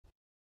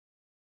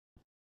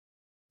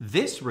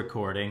This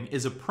recording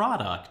is a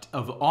product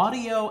of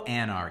Audio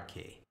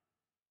Anarchy.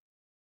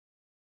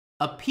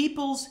 A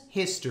People's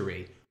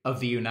History of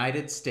the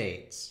United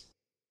States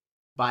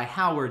by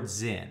Howard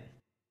Zinn.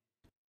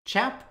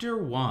 Chapter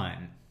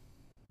 1.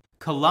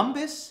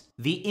 Columbus,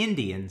 the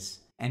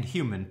Indians, and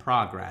Human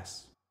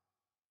Progress.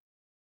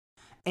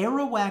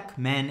 Arawak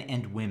men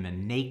and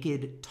women,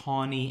 naked,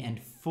 tawny,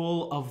 and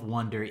full of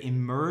wonder,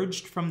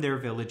 emerged from their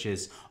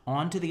villages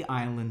onto the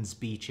island's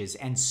beaches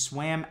and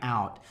swam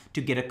out to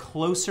get a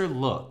closer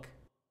look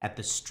at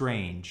the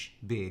strange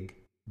big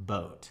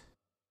boat.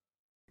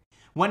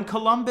 When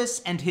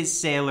Columbus and his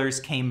sailors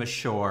came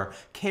ashore,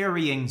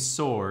 carrying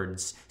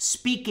swords,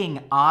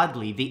 speaking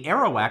oddly, the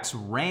Arawaks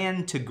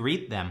ran to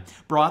greet them,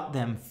 brought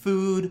them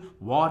food,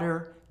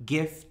 water,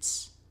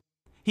 gifts.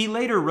 He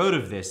later wrote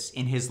of this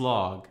in his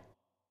log.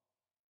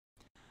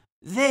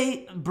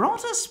 "They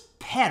brought us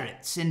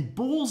parrots and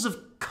balls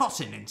of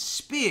cotton and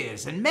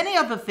spears and many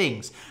other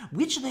things,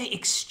 which they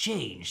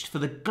exchanged for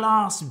the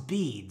glass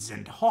beads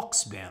and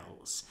hawk's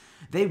bells.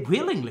 They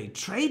willingly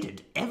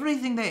traded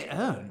everything they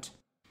owned.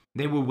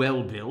 They were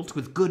well built,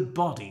 with good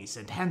bodies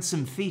and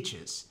handsome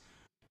features.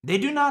 They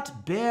do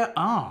not bear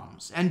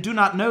arms, and do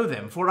not know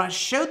them, for I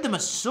showed them a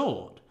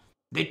sword.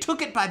 They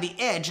took it by the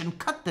edge and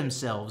cut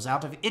themselves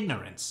out of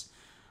ignorance.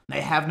 They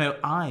have no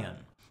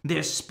iron.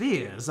 Their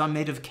spears are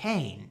made of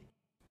cane.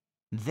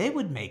 They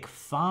would make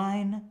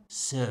fine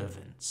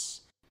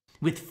servants.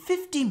 With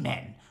 50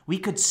 men, we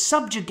could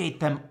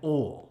subjugate them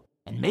all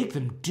and make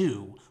them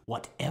do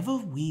whatever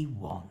we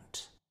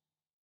want."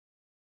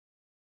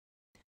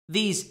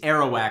 These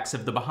Arawaks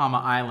of the Bahama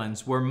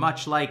Islands were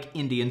much like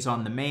Indians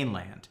on the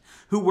mainland,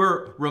 who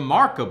were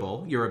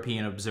remarkable,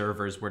 European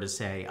observers were to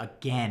say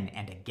again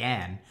and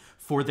again,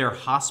 for their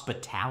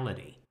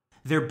hospitality,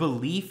 their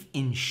belief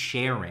in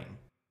sharing.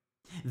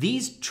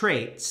 These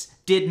traits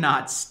did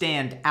not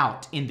stand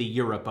out in the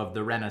Europe of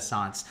the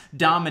Renaissance,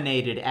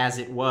 dominated as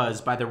it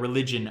was by the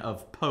religion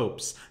of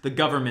popes, the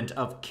government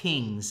of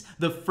kings,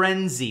 the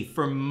frenzy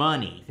for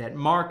money that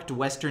marked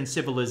Western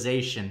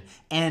civilization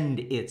and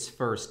its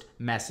first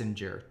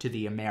messenger to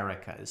the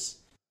Americas,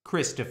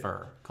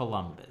 Christopher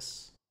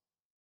Columbus.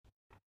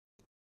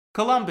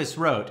 Columbus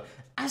wrote,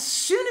 "As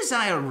soon as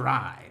I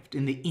arrived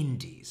in the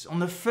Indies, on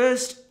the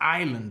first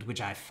island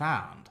which I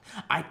found,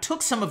 I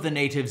took some of the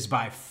natives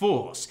by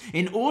force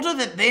in order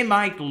that they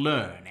might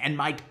learn and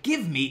might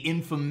give me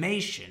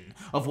information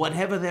of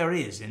whatever there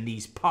is in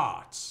these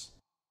parts."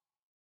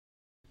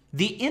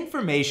 The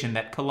information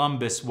that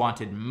Columbus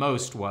wanted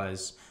most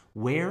was,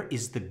 where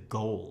is the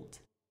gold?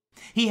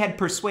 He had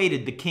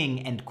persuaded the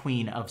king and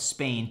queen of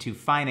Spain to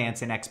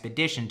finance an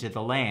expedition to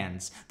the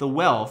lands. The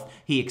wealth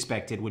he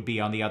expected would be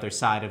on the other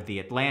side of the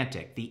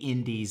Atlantic, the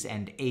Indies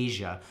and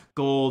Asia,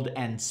 gold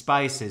and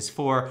spices,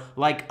 for,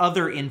 like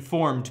other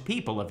informed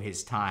people of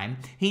his time,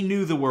 he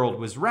knew the world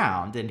was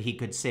round and he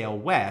could sail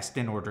west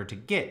in order to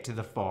get to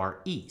the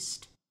Far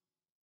East.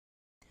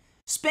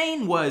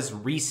 Spain was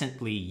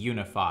recently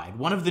unified,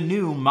 one of the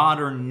new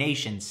modern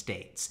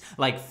nation-states,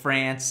 like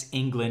France,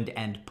 England,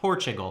 and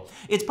Portugal.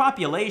 Its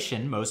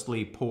population,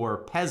 mostly poor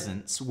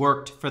peasants,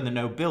 worked for the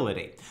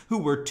nobility, who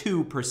were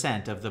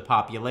 2% of the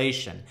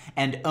population,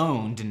 and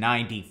owned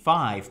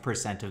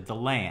 95% of the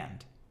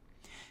land.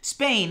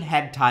 Spain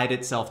had tied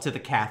itself to the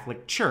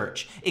Catholic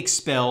Church,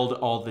 expelled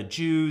all the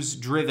Jews,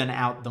 driven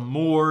out the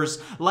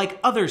Moors. Like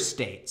other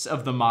states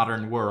of the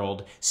modern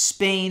world,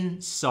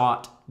 Spain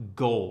sought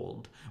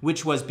gold,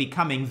 which was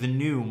becoming the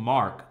new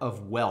mark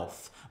of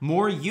wealth,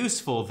 more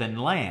useful than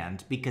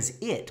land because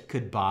it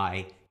could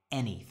buy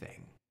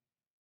anything.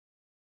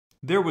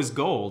 There was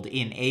gold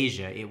in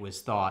Asia, it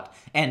was thought,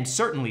 and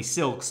certainly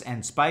silks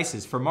and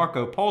spices, for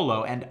Marco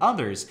Polo and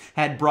others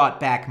had brought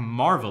back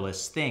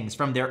marvelous things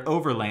from their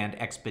overland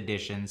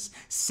expeditions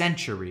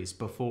centuries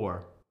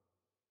before.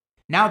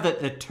 Now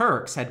that the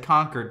Turks had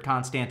conquered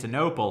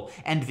Constantinople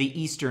and the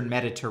eastern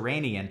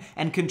Mediterranean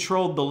and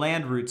controlled the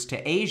land routes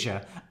to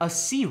Asia, a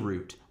sea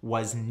route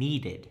was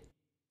needed.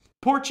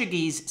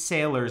 Portuguese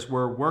sailors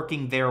were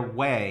working their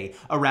way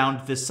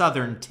around the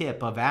southern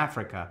tip of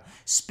Africa.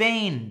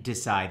 Spain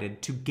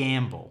decided to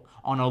gamble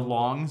on a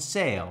long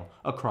sail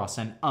across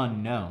an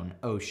unknown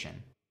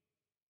ocean.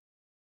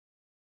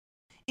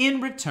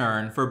 In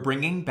return for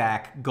bringing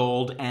back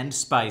gold and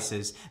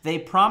spices, they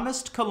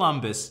promised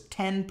Columbus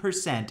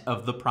 10%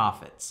 of the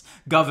profits,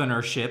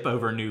 governorship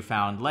over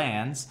newfound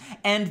lands,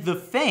 and the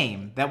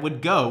fame that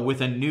would go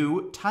with a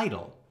new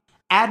title,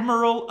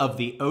 Admiral of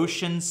the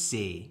Ocean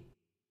Sea.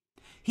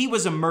 He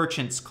was a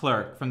merchant's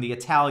clerk from the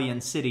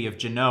Italian city of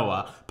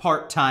Genoa,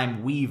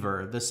 part-time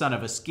weaver, the son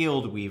of a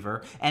skilled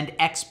weaver, and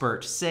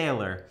expert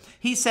sailor.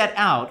 He set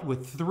out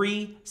with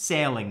 3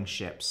 sailing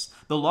ships,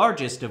 the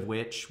largest of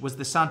which was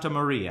the Santa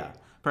Maria,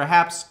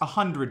 perhaps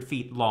 100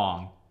 feet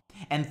long,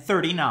 and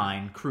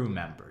 39 crew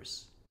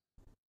members.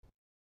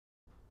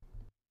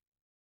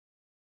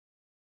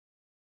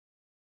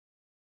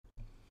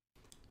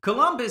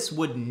 Columbus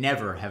would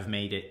never have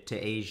made it to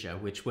Asia,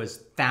 which was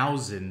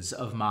thousands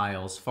of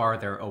miles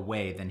farther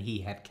away than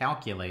he had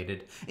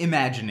calculated,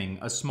 imagining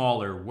a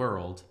smaller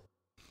world.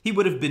 He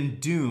would have been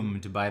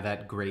doomed by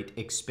that great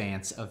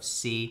expanse of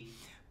sea,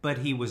 but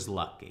he was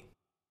lucky.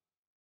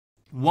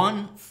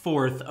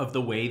 1/4 of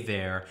the way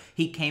there,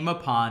 he came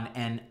upon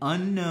an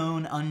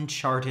unknown,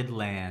 uncharted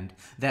land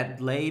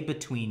that lay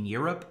between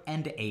Europe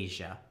and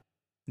Asia,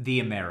 the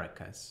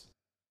Americas.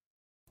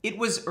 It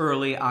was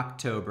early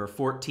October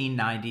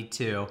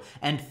 1492,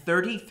 and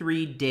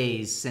 33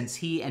 days since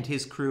he and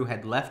his crew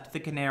had left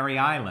the Canary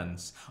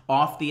Islands,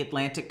 off the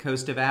Atlantic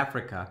coast of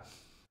Africa.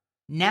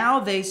 Now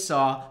they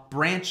saw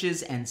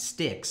branches and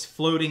sticks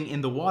floating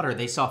in the water.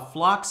 They saw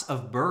flocks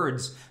of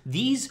birds.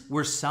 These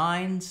were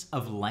signs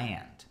of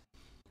land.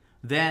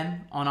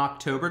 Then, on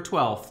October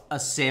 12th, a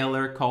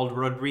sailor called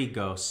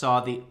Rodrigo saw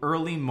the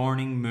early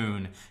morning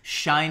moon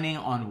shining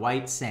on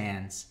white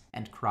sands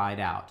and cried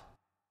out.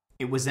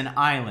 It was an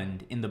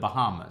island in the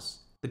Bahamas,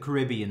 the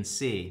Caribbean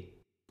Sea.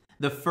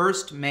 The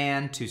first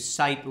man to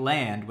sight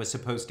land was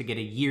supposed to get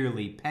a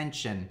yearly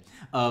pension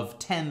of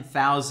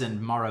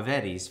 10,000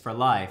 maravedis for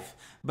life,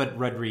 but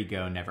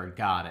Rodrigo never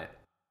got it.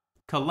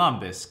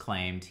 Columbus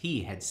claimed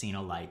he had seen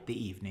a light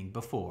the evening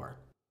before.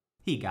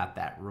 He got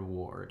that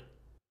reward.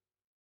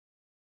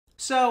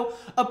 So,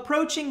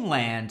 approaching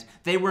land,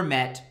 they were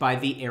met by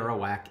the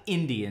Arawak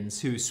Indians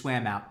who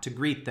swam out to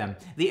greet them.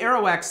 The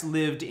Arawaks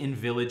lived in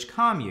village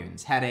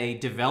communes, had a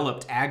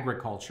developed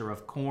agriculture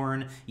of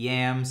corn,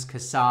 yams,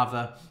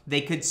 cassava.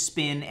 They could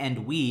spin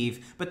and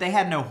weave, but they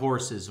had no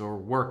horses or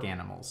work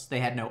animals. They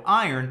had no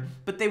iron,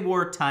 but they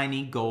wore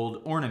tiny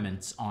gold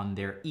ornaments on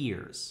their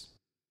ears.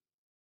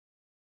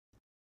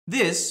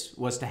 This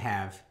was to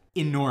have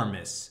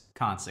enormous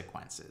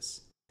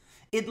consequences.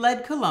 It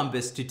led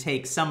Columbus to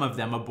take some of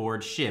them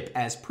aboard ship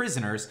as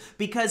prisoners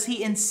because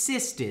he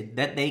insisted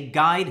that they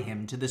guide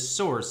him to the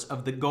source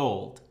of the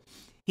gold.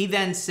 He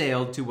then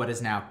sailed to what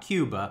is now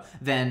Cuba,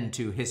 then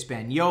to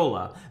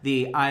Hispaniola,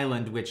 the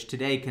island which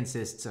today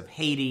consists of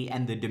Haiti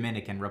and the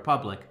Dominican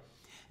Republic.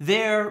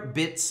 There,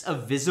 bits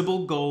of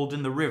visible gold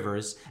in the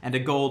rivers and a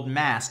gold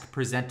mask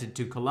presented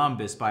to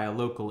Columbus by a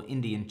local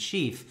Indian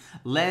chief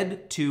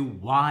led to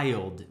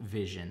wild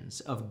visions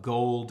of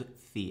gold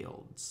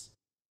fields.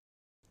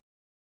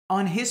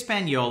 On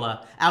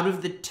Hispaniola, out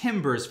of the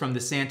timbers from the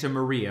Santa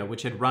Maria,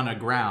 which had run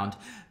aground,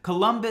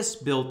 Columbus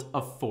built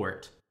a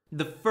fort,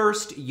 the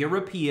first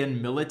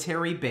European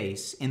military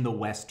base in the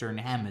Western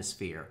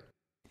Hemisphere.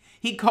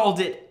 He called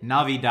it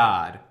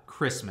Navidad,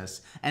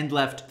 Christmas, and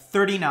left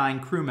 39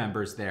 crew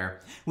members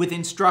there, with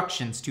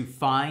instructions to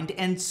find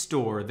and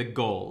store the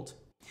gold.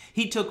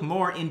 He took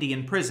more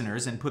Indian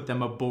prisoners and put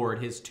them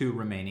aboard his 2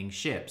 remaining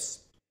ships.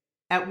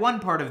 At one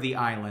part of the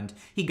island,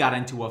 he got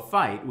into a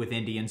fight with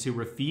Indians who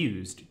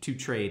refused to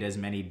trade as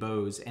many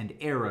bows and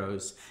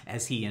arrows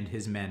as he and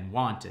his men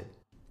wanted.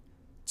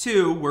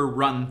 2 were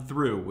run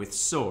through with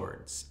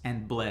swords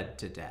and bled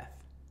to death.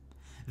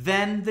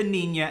 Then the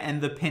Nina and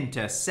the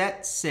Pinta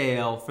set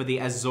sail for the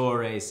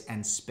Azores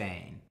and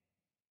Spain.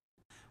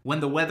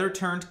 When the weather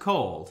turned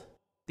cold,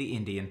 the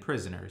Indian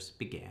prisoners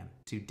began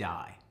to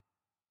die.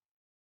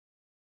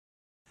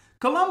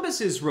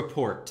 Columbus's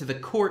report to the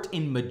court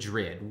in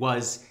Madrid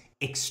was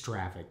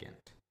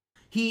extravagant.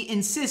 He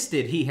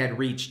insisted he had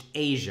reached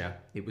Asia,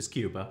 it was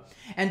Cuba,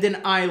 and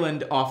an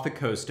island off the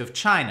coast of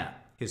China,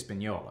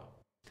 Hispaniola.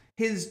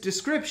 His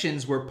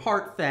descriptions were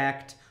part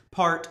fact,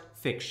 part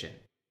fiction.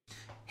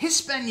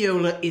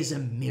 Hispaniola is a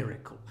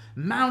miracle.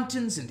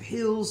 Mountains and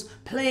hills,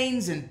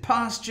 plains and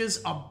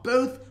pastures are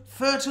both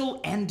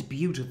fertile and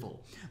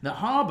beautiful. The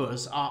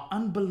harbors are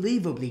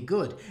unbelievably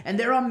good, and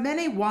there are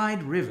many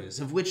wide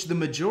rivers, of which the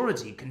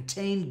majority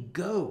contain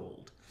gold.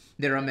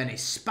 There are many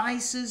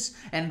spices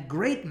and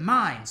great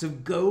mines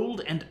of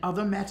gold and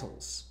other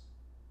metals.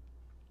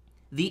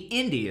 The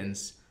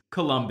Indians,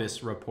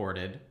 Columbus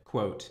reported,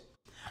 quote,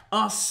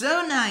 are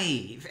so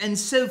naive and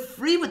so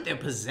free with their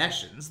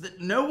possessions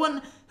that no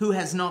one who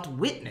has not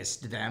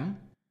witnessed them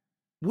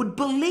would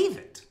believe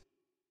it.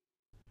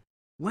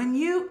 When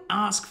you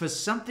ask for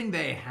something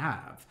they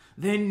have,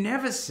 they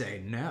never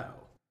say no.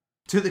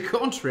 To the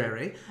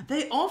contrary,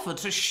 they offer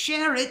to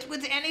share it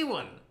with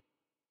anyone.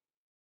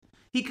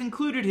 He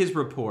concluded his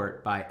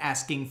report by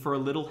asking for a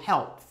little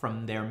help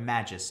from their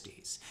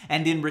majesties,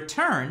 and in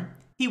return,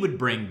 he would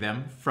bring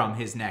them from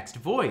his next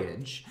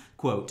voyage,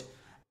 quote,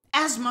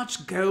 as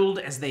much gold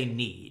as they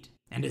need,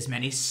 and as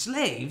many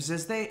slaves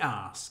as they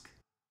ask.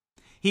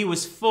 He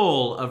was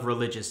full of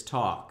religious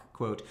talk,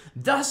 quote,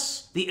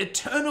 thus the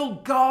eternal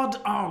God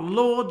our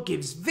Lord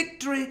gives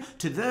victory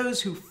to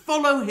those who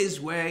follow his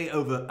way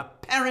over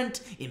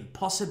apparent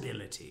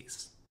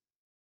impossibilities.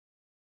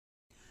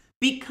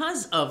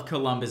 Because of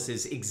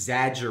Columbus's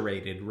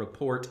exaggerated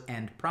report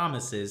and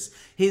promises,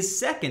 his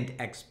second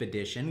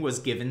expedition was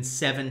given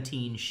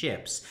 17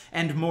 ships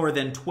and more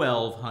than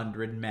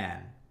 1,200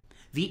 men.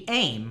 The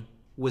aim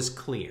was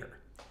clear: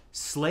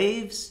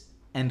 slaves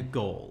and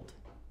gold.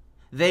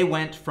 They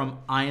went from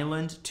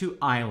island to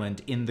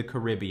island in the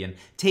Caribbean,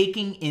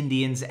 taking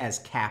Indians as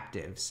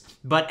captives.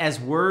 But as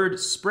word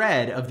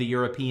spread of the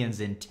Europeans'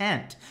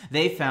 intent,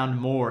 they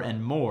found more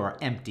and more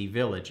empty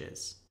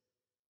villages.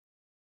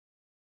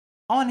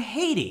 On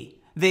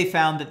Haiti, They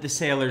found that the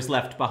sailors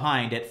left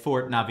behind at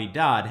Fort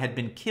Navidad had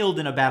been killed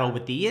in a battle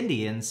with the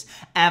Indians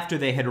after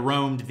they had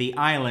roamed the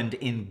island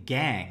in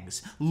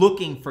gangs,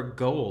 looking for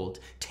gold,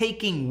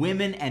 taking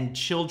women and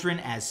children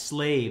as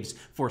slaves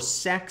for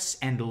sex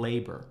and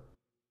labor.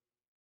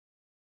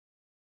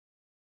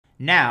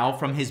 Now,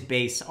 from his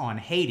base on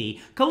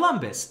Haiti,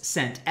 Columbus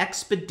sent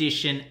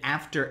expedition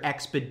after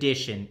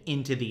expedition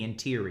into the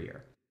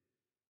interior.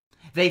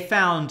 They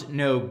found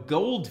no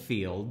gold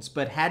fields,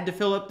 but had to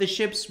fill up the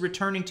ships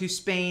returning to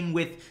Spain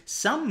with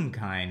some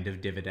kind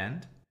of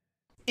dividend.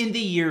 In the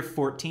year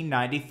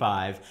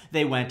 1495,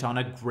 they went on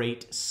a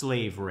great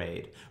slave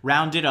raid,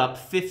 rounded up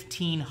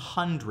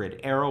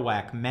 1,500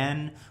 Arawak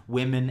men,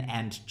 women,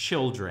 and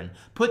children,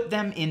 put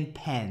them in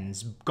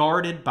pens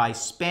guarded by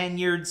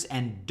Spaniards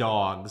and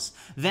dogs,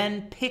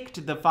 then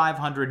picked the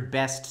 500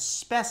 best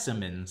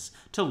specimens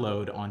to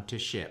load onto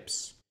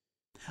ships.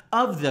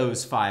 Of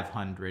those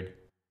 500,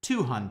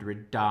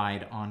 200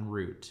 died en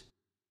route.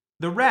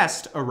 The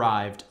rest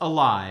arrived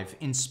alive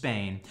in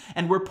Spain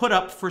and were put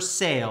up for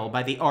sale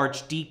by the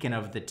archdeacon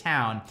of the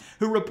town,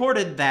 who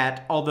reported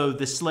that, although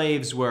the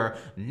slaves were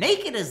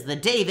naked as the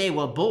day they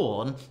were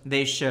born,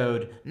 they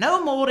showed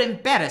no more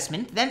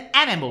embarrassment than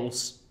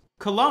animals.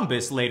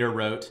 Columbus later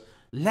wrote,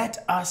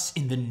 "Let us,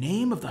 in the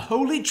name of the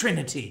Holy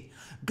Trinity,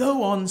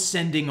 go on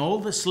sending all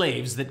the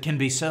slaves that can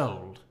be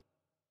sold."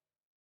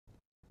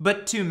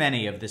 But too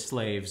many of the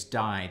slaves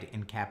died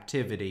in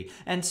captivity,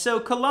 and so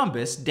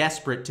Columbus,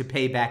 desperate to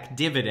pay back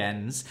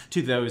dividends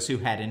to those who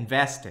had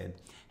invested,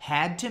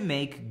 had to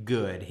make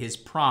good his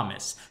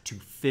promise to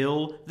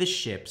fill the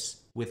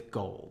ships with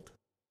gold.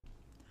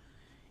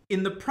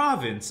 In the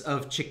province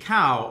of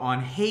Chicao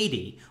on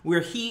Haiti,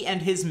 where he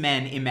and his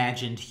men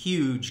imagined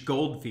huge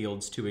gold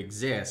fields to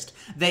exist,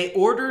 they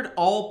ordered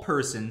all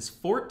persons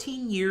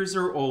 14 years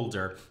or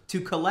older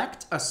to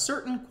collect a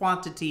certain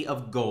quantity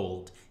of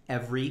gold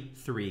every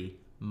 3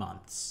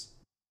 months.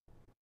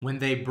 When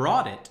they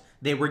brought it,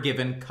 they were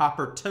given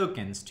copper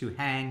tokens to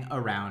hang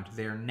around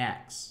their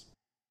necks.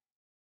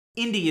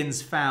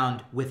 Indians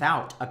found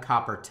without a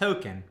copper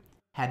token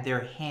had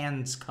their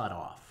hands cut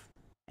off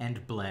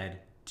and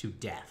bled to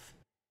death.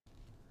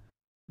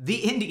 The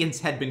Indians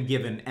had been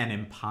given an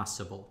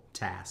impossible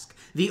task.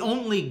 The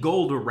only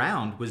gold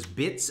around was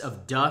bits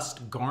of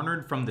dust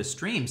garnered from the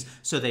streams,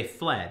 so they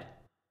fled,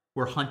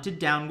 were hunted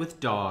down with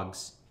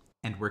dogs,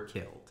 and were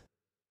killed.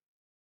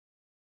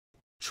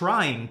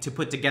 Trying to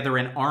put together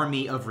an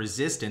army of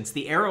resistance,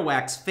 the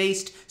Arawaks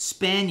faced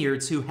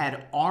Spaniards who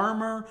had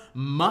armor,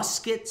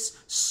 muskets,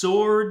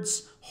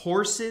 swords,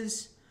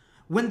 horses.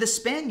 When the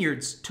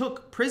Spaniards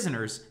took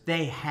prisoners,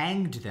 they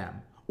hanged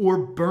them or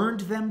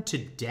burned them to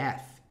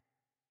death.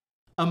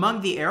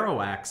 Among the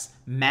Arawaks,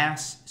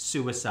 mass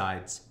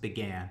suicides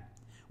began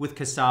with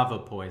cassava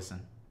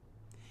poison.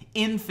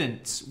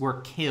 Infants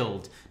were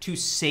killed to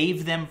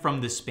save them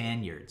from the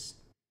Spaniards.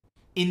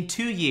 In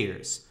 2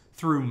 years,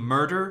 through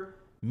murder,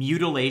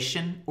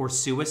 mutilation, or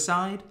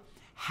suicide,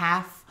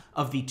 half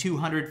of the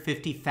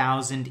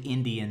 250,000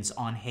 Indians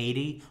on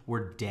Haiti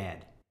were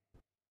dead.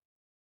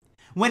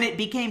 When it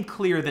became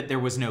clear that there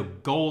was no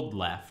gold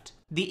left,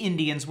 the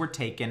Indians were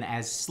taken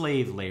as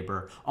slave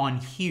labor on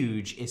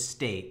huge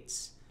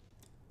estates,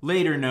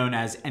 later known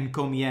as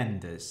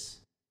encomiendas.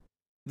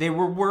 They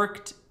were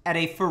worked at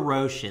a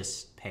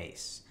ferocious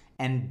pace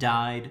and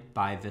died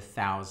by the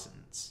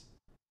thousands.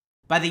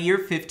 By the year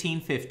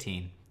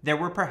 1515, there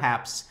were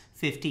perhaps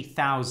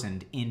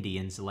 50,000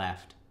 Indians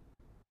left.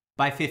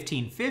 By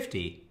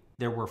 1550,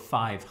 there were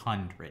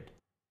 500.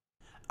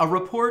 A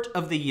report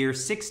of the year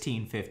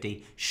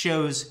 1650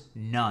 shows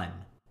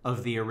none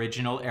of the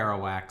original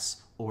Arawaks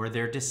or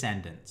their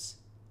descendants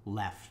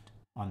left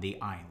on the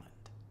island.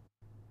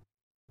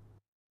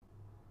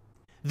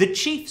 The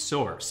chief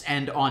source,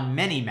 and on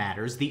many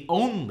matters the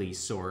only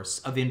source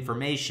of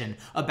information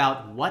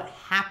about what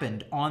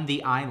happened on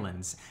the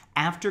islands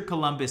after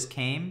Columbus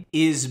came,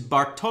 is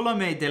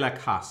Bartolomé de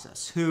las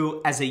Casas,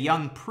 who, as a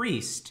young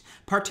priest,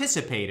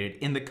 participated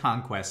in the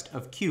conquest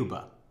of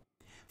Cuba.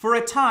 For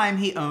a time,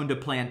 he owned a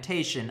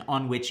plantation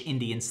on which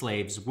Indian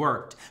slaves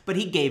worked, but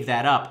he gave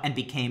that up and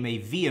became a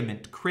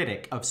vehement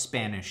critic of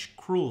Spanish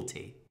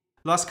cruelty.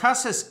 Las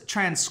Casas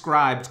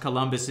transcribed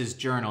Columbus's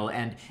journal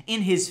and,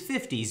 in his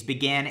 50s,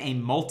 began a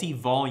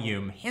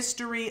multi-volume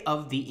history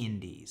of the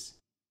Indies.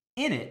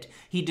 In it,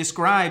 he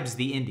describes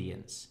the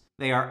Indians.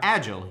 They are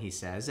agile, he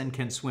says, and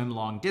can swim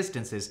long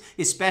distances,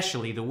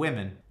 especially the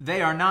women.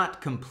 They are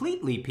not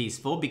completely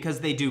peaceful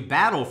because they do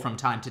battle from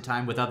time to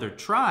time with other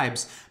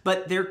tribes,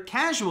 but their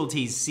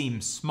casualties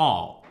seem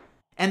small.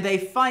 And they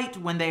fight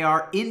when they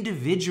are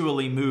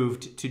individually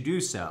moved to do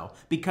so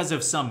because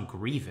of some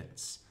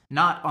grievance,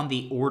 not on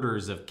the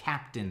orders of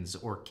captains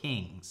or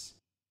kings.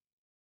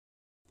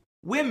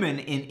 Women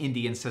in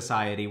Indian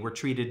society were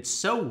treated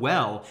so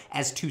well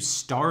as to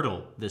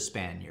startle the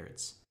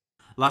Spaniards.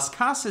 Las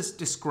Casas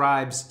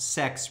describes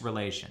sex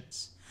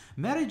relations.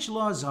 Marriage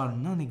laws are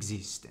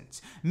non-existent.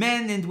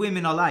 Men and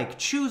women alike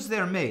choose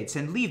their mates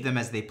and leave them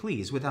as they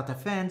please without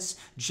offense,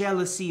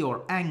 jealousy,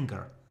 or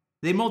anger.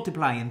 They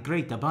multiply in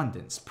great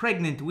abundance.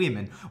 Pregnant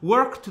women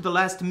work to the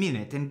last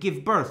minute and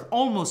give birth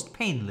almost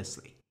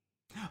painlessly.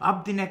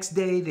 Up the next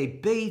day, they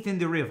bathe in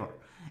the river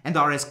and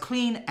are as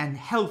clean and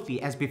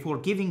healthy as before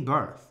giving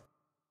birth.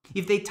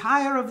 If they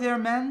tire of their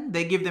men,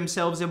 they give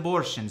themselves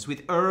abortions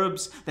with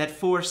herbs that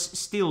force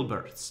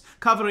stillbirths,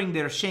 covering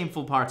their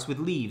shameful parts with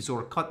leaves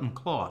or cotton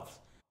cloth.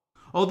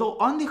 Although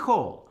on the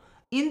whole,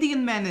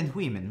 Indian men and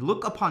women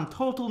look upon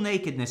total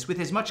nakedness with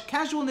as much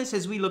casualness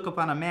as we look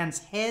upon a man's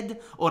head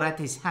or at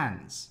his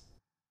hands.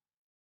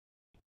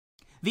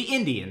 The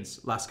Indians,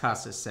 Las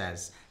Casas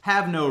says,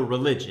 have no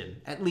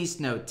religion, at least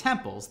no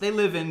temples. They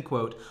live in,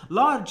 quote,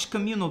 large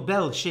communal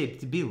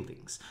bell-shaped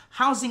buildings,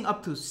 housing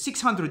up to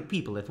 600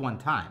 people at one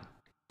time.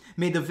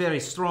 Made of very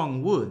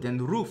strong wood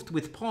and roofed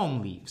with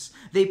palm leaves,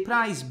 they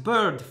prize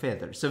bird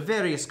feathers of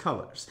various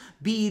colors,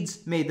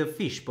 beads made of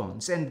fish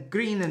bones, and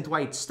green and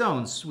white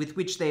stones with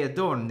which they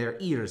adorn their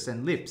ears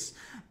and lips.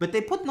 But they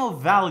put no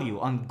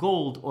value on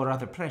gold or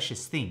other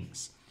precious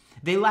things.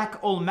 They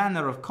lack all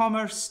manner of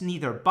commerce,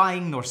 neither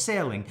buying nor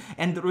selling,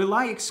 and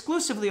rely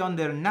exclusively on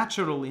their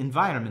natural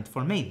environment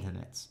for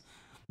maintenance.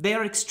 They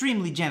are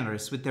extremely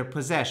generous with their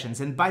possessions,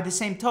 and by the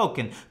same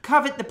token,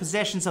 covet the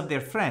possessions of their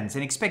friends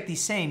and expect the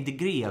same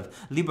degree of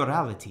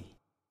liberality.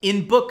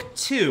 In Book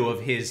 2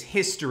 of his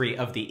History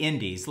of the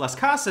Indies, Las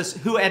Casas,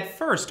 who at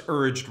first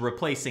urged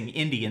replacing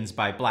Indians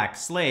by black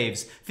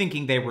slaves,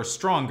 thinking they were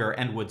stronger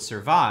and would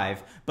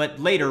survive, but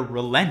later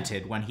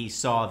relented when he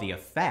saw the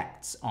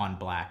effects on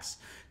blacks,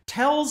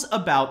 tells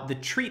about the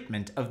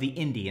treatment of the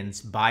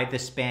Indians by the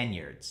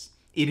Spaniards.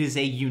 It is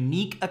a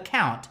unique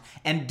account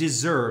and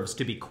deserves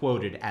to be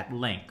quoted at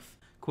length.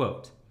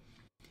 Quote,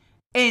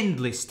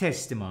 endless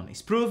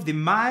testimonies prove the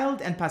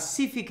mild and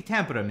pacific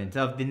temperament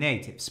of the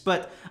natives,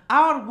 but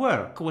our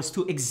work was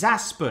to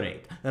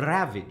exasperate,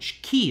 ravage,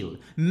 kill,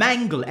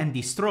 mangle, and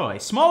destroy.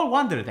 Small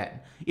wonder, then,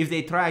 if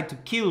they tried to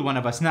kill one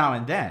of us now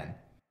and then.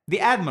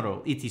 The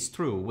admiral, it is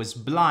true, was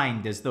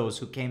blind as those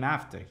who came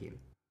after him.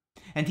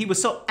 And he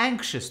was so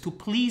anxious to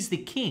please the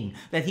king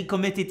that he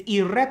committed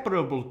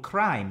irreparable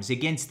crimes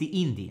against the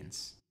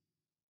Indians.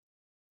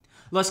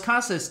 Las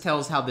Casas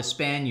tells how the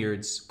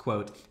Spaniards,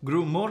 quote,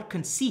 grew more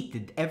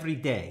conceited every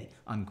day,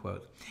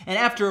 unquote, and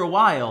after a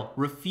while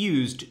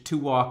refused to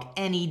walk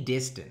any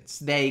distance.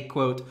 They,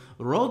 quote,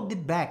 rode the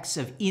backs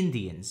of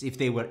Indians if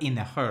they were in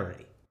a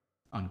hurry,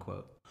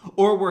 unquote,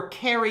 or were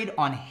carried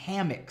on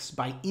hammocks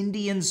by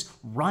Indians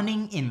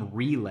running in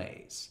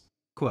relays,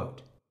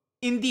 quote.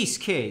 In this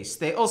case,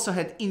 they also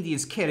had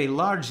Indians carry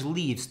large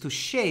leaves to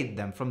shade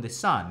them from the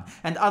sun,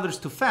 and others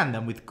to fan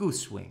them with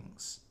goose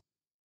wings.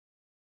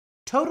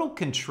 Total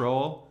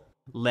control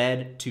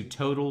led to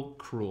total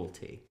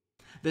cruelty.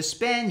 The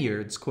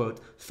Spaniards, quote,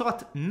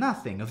 thought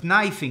nothing of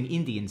knifing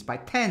Indians by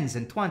tens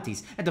and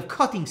twenties, and of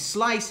cutting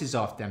slices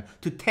off them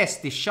to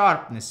test the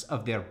sharpness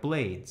of their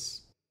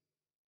blades.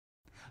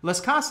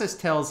 Las Casas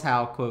tells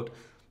how, quote,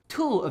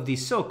 two of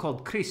these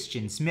so-called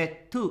Christians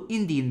met two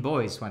Indian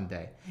boys one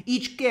day,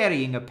 each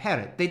carrying a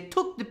parrot. They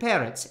took the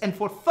parrots and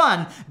for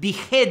fun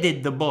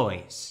beheaded the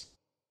boys.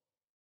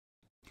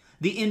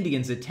 The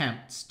Indians'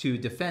 attempts to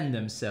defend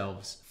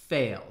themselves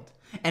failed,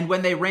 and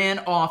when they ran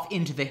off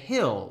into the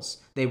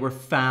hills, they were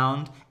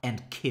found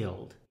and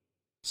killed.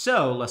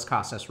 So, Las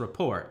Casas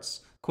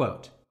reports,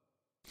 quote,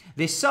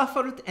 they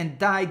suffered and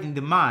died in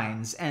the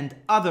mines and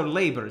other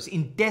labors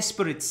in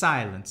desperate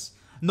silence,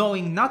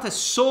 knowing not a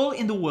soul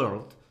in the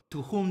world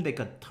to whom they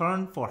could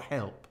turn for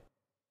help.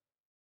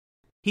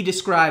 He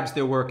describes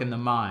their work in the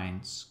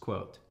mines,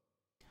 quote,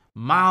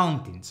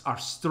 mountains are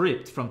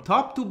stripped from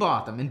top to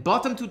bottom and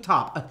bottom to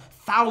top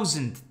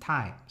 1,000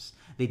 times.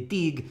 They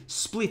dig,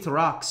 split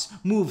rocks,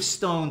 move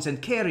stones,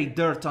 and carry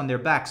dirt on their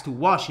backs to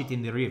wash it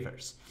in the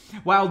rivers,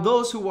 while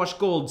those who wash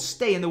gold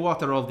stay in the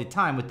water all the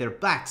time with their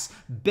backs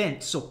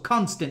bent so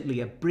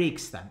constantly it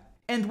breaks them.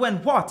 And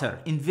when water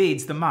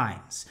invades the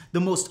mines, the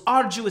most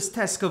arduous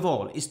task of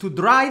all is to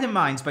dry the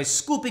mines by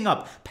scooping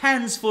up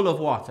pans full of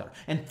water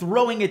and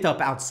throwing it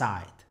up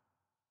outside.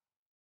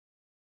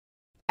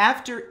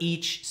 After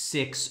each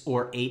 6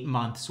 or 8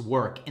 months'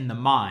 work in the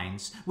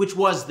mines, which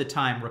was the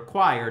time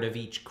required of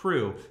each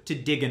crew to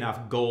dig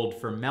enough gold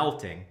for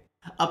melting,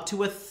 up to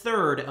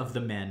 1/3 of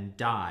the men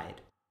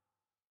died.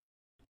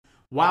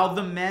 While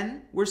the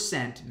men were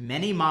sent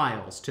many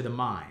miles to the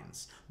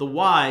mines, the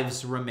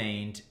wives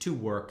remained to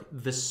work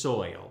the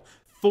soil,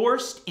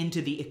 forced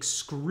into the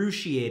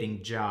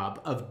excruciating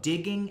job of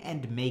digging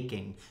and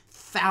making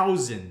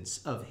thousands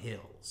of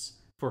hills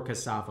for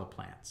cassava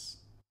plants.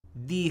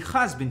 The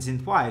husbands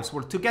and wives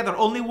were together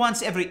only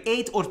once every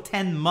 8 or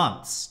 10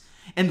 months,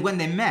 and when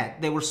they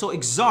met, they were so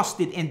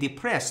exhausted and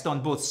depressed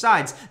on both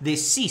sides, they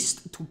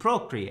ceased to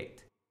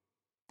procreate.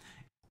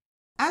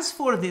 As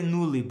for the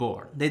newly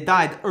born, they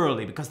died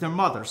early because their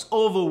mothers,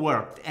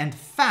 overworked and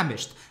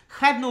famished,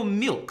 had no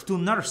milk to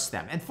nurse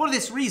them. And for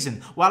this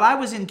reason, while I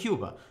was in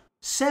Cuba,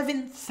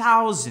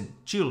 7,000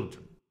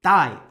 children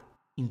died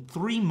in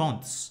 3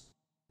 months.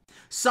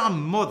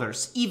 Some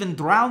mothers even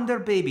drowned their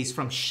babies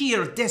from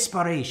sheer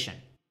desperation.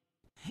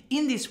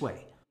 In this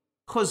way,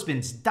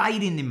 Husbands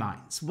died in the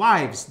mines,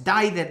 wives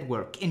died at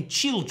work, and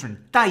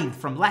children died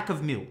from lack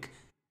of milk.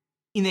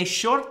 In a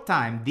short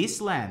time, this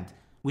land,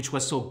 which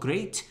was so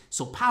great,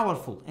 so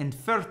powerful, and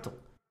fertile,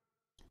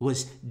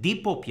 was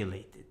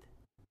depopulated.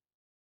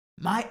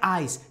 My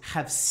eyes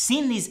have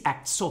seen these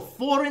acts so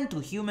foreign to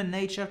human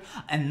nature,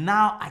 and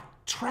now I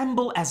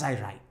tremble as I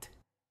write.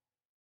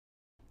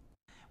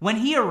 When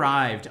he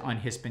arrived on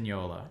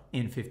Hispaniola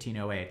in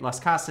 1508, Las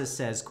Casas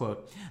says,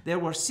 quote, "There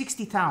were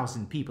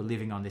 60,000 people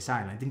living on this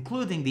island,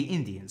 including the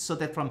Indians, so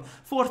that from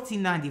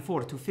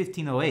 1494 to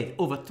 1508,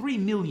 over 3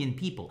 million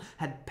people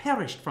had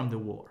perished from the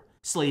war,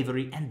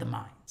 slavery, and the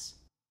mines.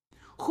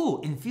 Who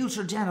in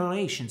future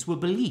generations will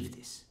believe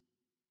this?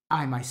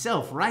 I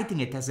myself, writing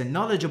it as a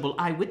knowledgeable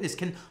eyewitness,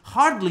 can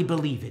hardly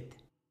believe it."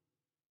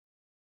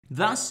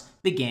 Thus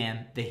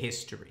began the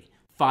history,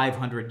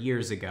 500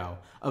 years ago,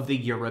 of the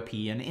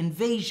European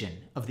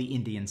invasion of the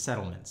Indian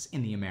settlements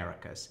in the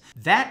Americas.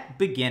 That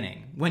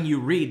beginning, when you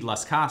read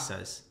Las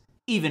Casas,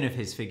 even if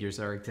his figures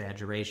are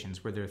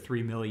exaggerations, were there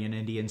 3 million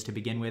Indians to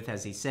begin with,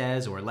 as he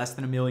says, or less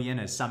than 1 million,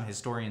 as some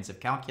historians have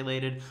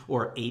calculated,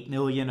 or 8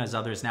 million, as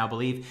others now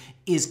believe,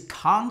 is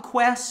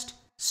conquest,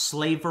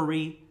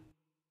 slavery,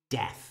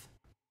 death.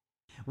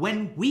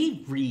 When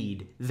we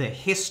read the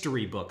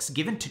history books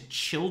given to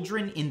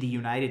children in the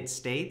United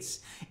States,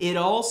 it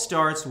all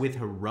starts with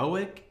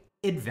heroic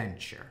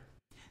adventure.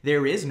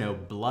 There is no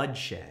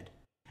bloodshed,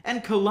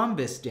 and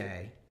Columbus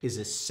Day is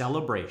a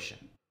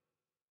celebration.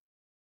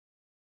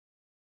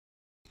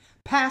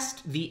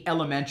 Past the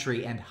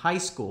elementary and high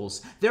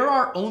schools, there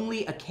are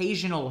only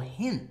occasional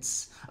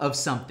hints of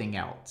something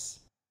else.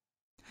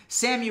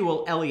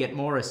 Samuel Eliot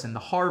Morison, the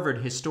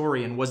Harvard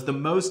historian, was the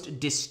most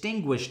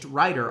distinguished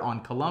writer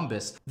on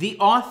Columbus, the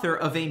author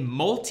of a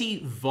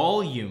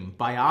multi-volume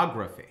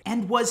biography,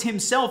 and was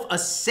himself a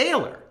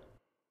sailor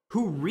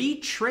who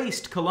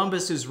retraced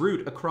Columbus's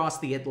route across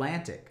the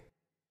Atlantic.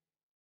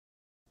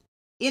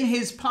 In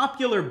his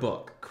popular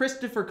book,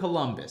 Christopher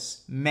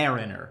Columbus,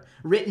 Mariner,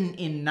 written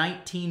in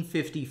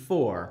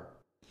 1954,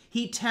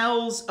 he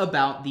tells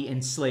about the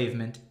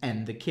enslavement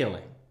and the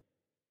killing.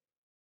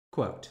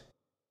 Quote,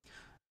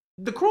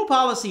 "The cruel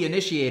policy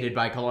initiated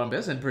by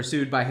Columbus and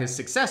pursued by his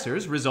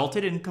successors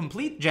resulted in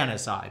complete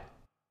genocide."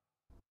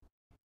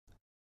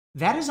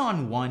 That is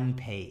on one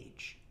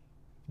page,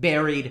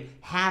 buried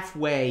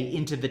halfway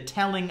into the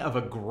telling of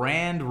a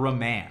grand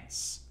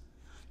romance.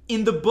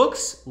 In the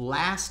book's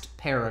last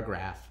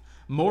paragraph,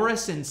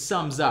 Morison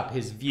sums up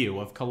his view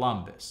of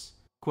Columbus.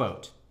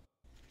 Quote,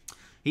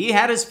 "He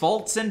had his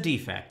faults and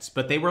defects,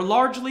 but they were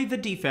largely the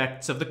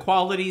defects of the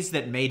qualities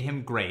that made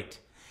him great.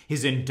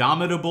 His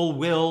indomitable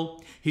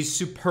will, his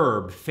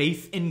superb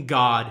faith in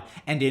God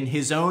and in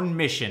his own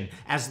mission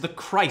as the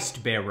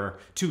Christ-bearer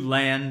to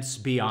lands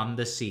beyond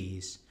the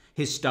seas,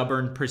 his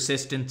stubborn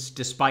persistence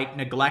despite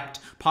neglect,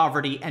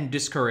 poverty, and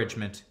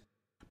discouragement.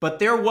 But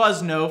there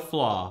was no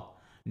flaw,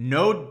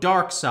 no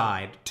dark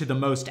side to the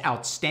most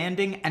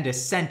outstanding and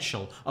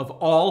essential of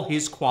all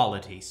his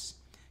qualities,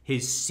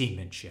 his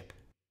seamanship."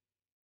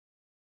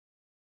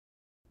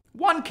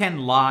 One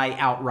can lie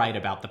outright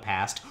about the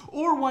past,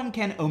 or one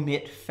can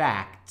omit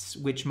facts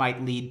which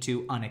might lead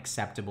to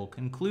unacceptable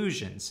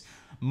conclusions.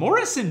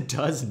 Morison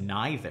does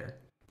neither.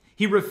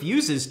 He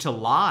refuses to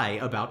lie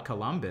about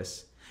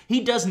Columbus.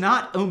 He does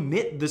not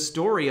omit the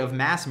story of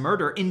mass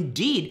murder.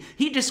 Indeed,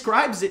 he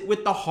describes it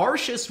with the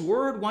harshest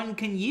word one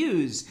can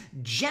use,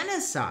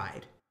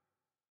 genocide.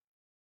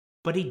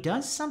 But he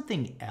does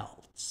something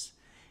else.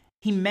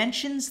 He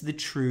mentions the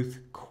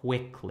truth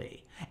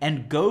quickly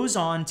and goes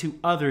on to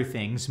other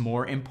things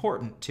more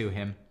important to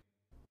him.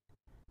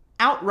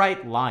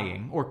 Outright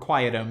lying or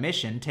quiet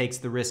omission takes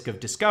the risk of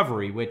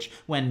discovery, which,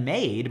 when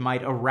made,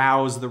 might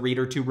arouse the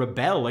reader to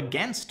rebel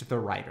against the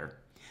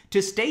writer.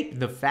 To state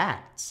the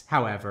facts,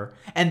 however,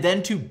 and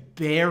then to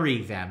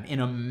bury them in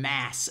a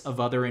mass of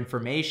other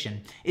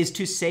information, is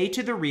to say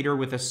to the reader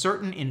with a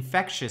certain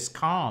infectious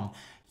calm,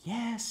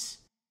 "Yes,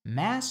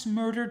 mass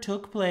murder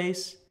took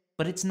place,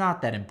 but it's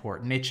not that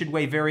important. It should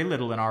weigh very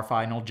little in our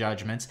final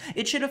judgments.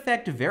 It should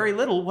affect very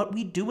little what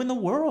we do in the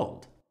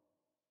world."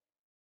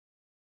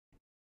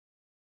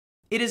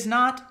 It is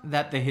not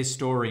that the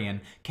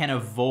historian can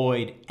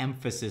avoid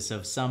emphasis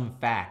of some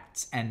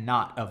facts and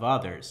not of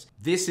others.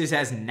 This is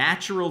as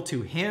natural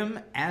to him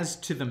as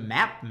to the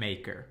map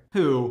maker,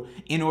 who,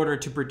 in order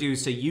to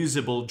produce a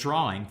usable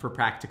drawing for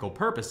practical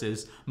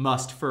purposes,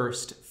 must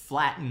first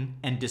flatten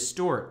and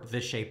distort the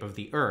shape of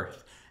the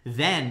earth,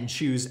 then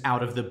choose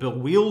out of the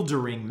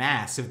bewildering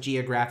mass of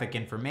geographic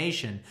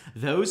information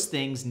those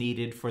things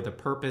needed for the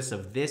purpose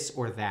of this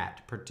or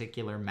that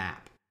particular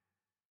map.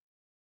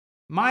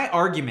 My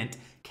argument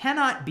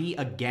cannot be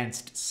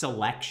against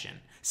selection,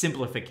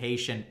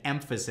 simplification,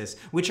 emphasis,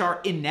 which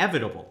are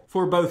inevitable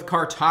for both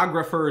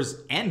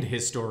cartographers and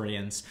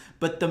historians,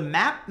 but the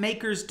map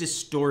maker's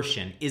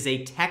distortion is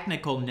a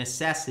technical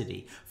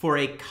necessity for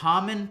a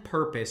common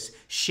purpose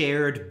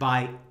shared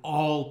by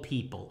all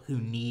people who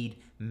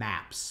need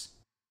maps.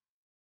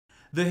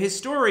 The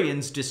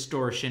historian's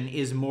distortion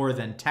is more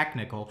than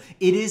technical,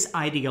 it is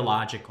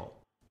ideological.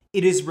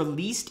 It is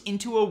released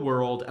into a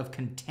world of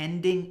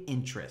contending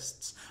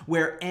interests,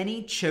 where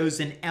any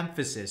chosen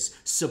emphasis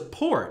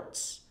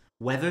supports,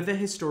 whether the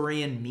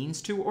historian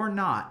means to or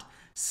not,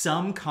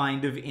 some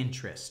kind of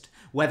interest,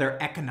 whether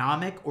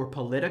economic or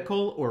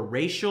political or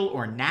racial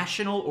or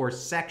national or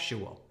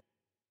sexual.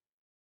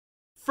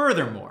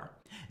 Furthermore,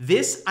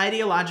 this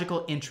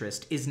ideological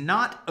interest is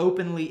not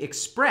openly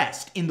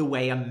expressed in the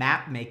way a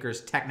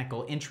mapmaker's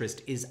technical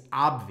interest is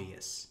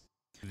obvious.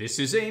 This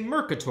is a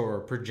Mercator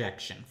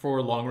projection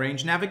for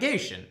long-range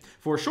navigation.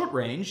 For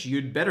short-range,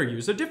 you'd better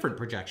use a different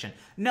projection.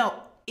 No,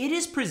 it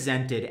is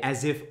presented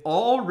as if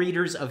all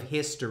readers of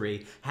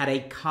history had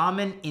a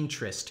common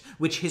interest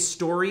which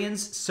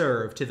historians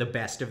serve to the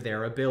best of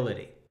their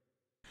ability.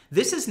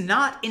 This is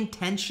not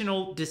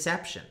intentional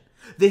deception.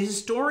 The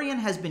historian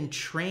has been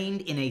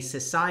trained in a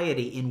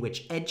society in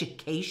which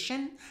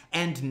education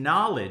and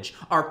knowledge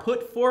are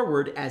put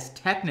forward as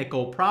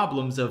technical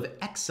problems of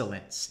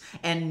excellence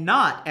and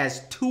not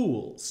as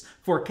tools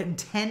for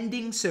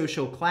contending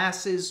social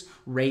classes,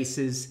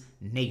 races,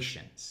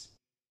 nations.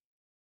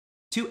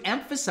 To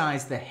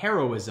emphasize the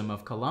heroism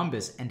of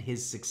Columbus and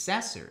his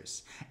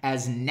successors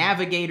as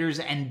navigators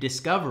and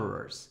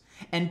discoverers,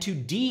 and to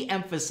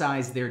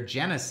de-emphasize their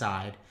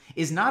genocide,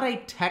 is not a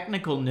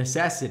technical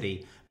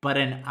necessity, but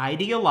an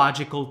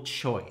ideological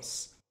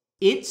choice.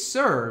 It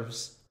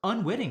serves,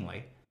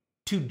 unwittingly,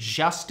 to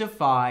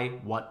justify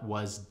what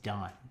was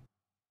done.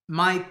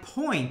 My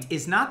point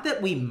is not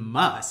that we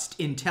must,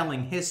 in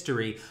telling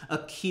history,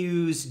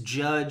 accuse,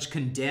 judge,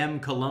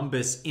 condemn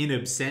Columbus in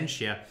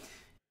absentia.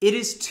 It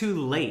is too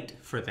late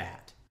for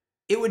that.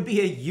 It would be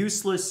a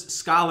useless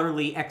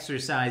scholarly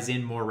exercise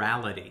in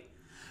morality.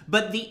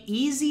 But the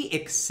easy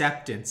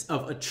acceptance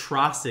of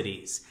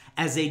atrocities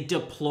as a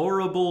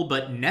deplorable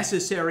but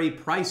necessary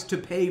price to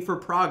pay for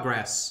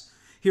progress,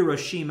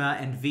 Hiroshima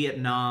and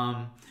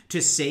Vietnam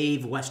to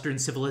save Western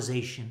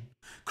civilization,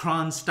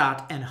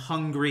 Kronstadt and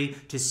Hungary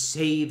to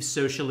save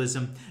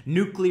socialism,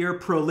 nuclear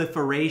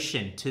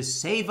proliferation to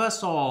save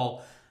us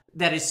all,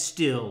 that is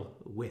still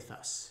with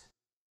us.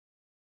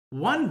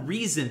 One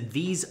reason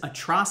these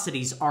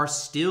atrocities are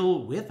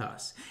still with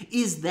us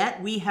is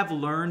that we have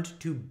learned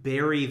to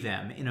bury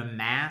them in a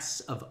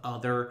mass of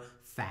other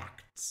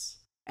facts,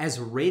 as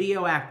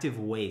radioactive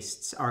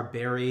wastes are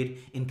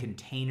buried in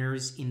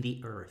containers in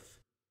the earth.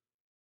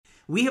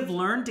 We have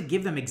learned to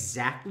give them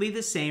exactly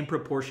the same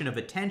proportion of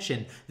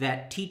attention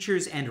that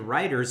teachers and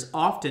writers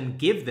often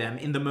give them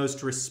in the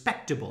most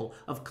respectable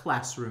of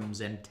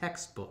classrooms and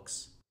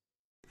textbooks.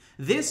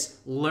 This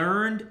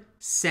learned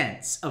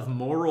sense of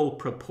moral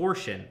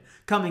proportion,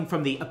 coming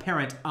from the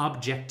apparent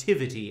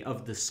objectivity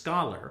of the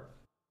scholar,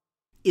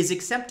 is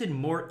accepted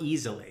more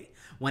easily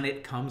when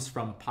it comes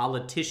from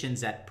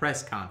politicians at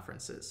press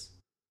conferences.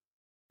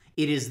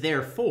 It is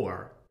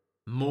therefore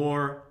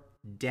more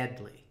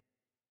deadly.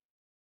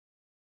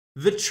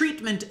 The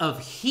treatment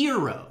of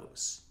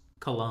heroes,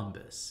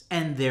 Columbus,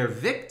 and their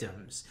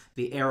victims,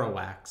 the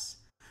Arawaks,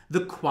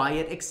 the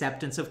quiet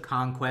acceptance of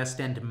conquest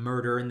and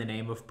murder in the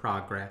name of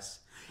progress,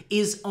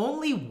 is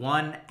only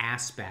one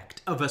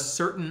aspect of a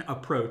certain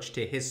approach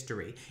to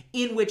history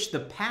in which the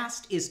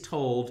past is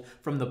told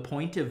from the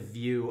point of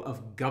view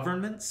of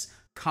governments,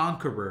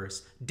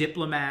 conquerors,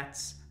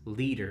 diplomats,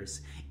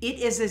 leaders. It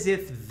is as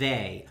if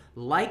they,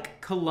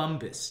 like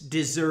Columbus,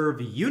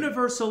 deserve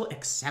universal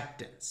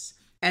acceptance,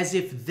 as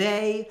if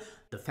they,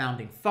 the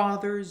Founding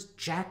Fathers,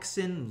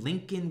 Jackson,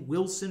 Lincoln,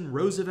 Wilson,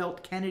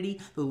 Roosevelt, Kennedy,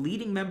 the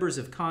leading members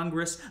of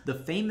Congress, the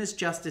famous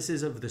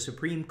justices of the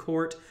Supreme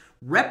Court,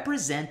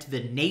 represent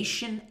the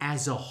nation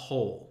as a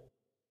whole.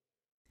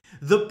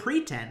 The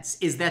pretense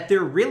is that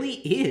there really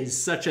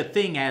is such a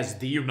thing as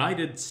the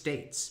United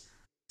States,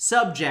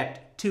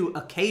 subject to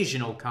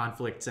occasional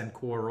conflicts and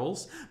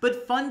quarrels,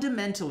 but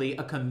fundamentally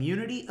a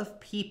community of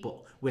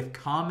people with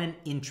common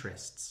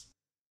interests.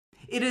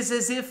 It is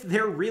as if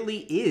there really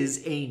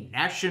is a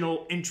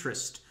national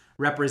interest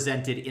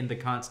represented in the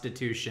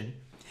Constitution,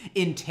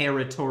 in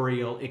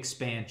territorial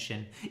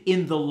expansion,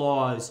 in the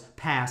laws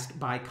passed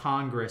by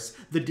Congress,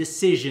 the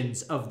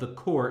decisions of the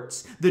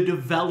courts, the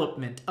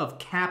development of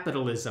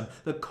capitalism,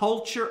 the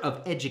culture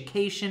of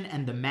education,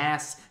 and the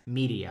mass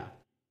media.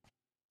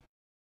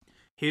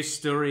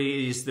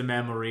 History is the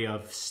memory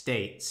of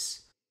states,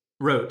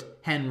 wrote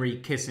Henry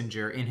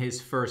Kissinger in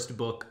his first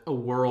book, A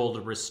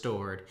World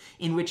Restored,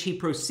 in which he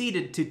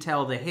proceeded to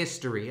tell the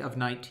history of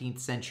 19th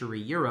century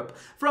Europe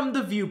from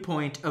the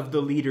viewpoint of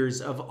the leaders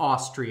of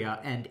Austria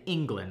and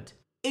England,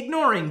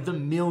 ignoring the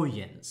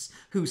millions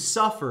who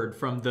suffered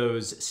from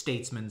those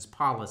statesmen's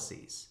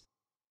policies.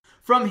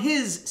 From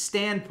his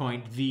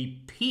standpoint, the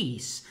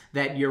peace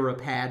that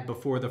Europe had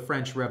before the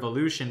French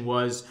Revolution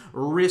was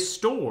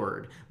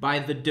restored by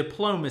the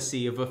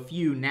diplomacy of a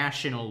few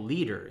national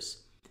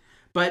leaders.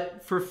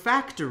 But for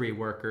factory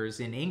workers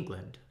in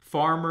England,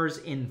 farmers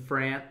in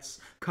France,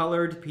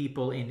 colored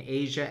people in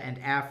Asia and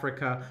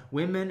Africa,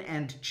 women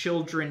and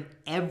children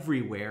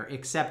everywhere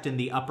except in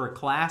the upper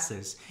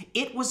classes,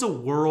 it was a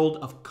world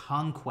of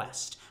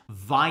conquest,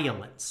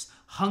 violence,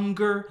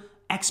 hunger,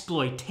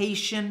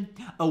 exploitation,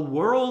 a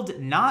world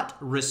not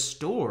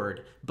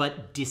restored,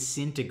 but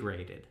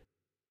disintegrated.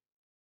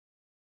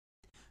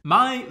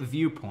 My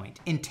viewpoint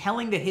in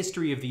telling the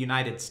history of the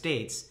United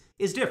States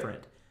is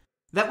different.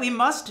 That we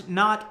must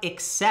not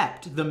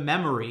accept the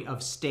memory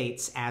of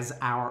states as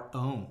our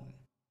own.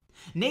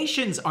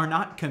 Nations are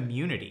not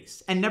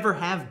communities, and never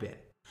have been.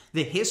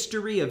 The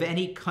history of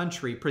any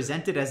country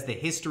presented as the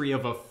history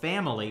of a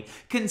family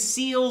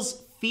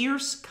conceals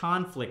fierce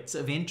conflicts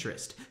of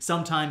interest,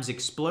 sometimes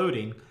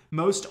exploding,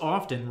 most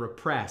often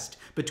repressed,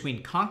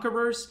 between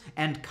conquerors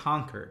and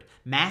conquered,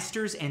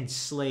 masters and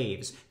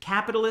slaves,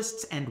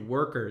 capitalists and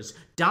workers,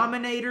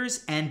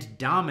 dominators and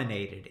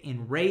dominated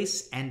in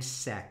race and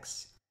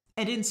sex.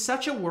 And in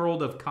such a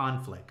world of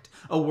conflict,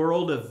 a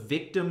world of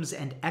victims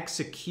and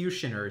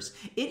executioners,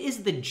 it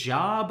is the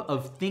job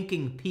of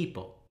thinking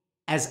people,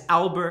 as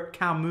Albert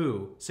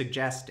Camus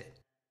suggested,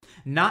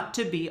 not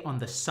to be on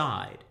the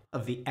side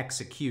of the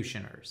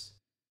executioners.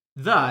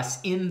 Thus,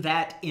 in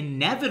that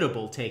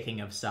inevitable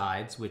taking of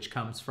sides, which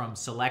comes from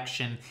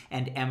selection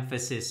and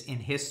emphasis in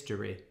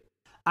history,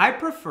 I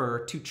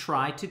prefer to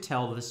try to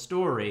tell the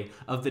story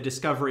of the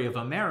discovery of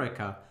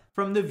America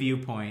from the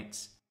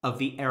viewpoints of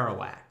the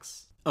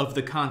Arawaks, of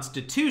the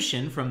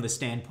Constitution from the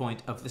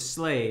standpoint of the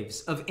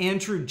slaves, of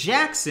Andrew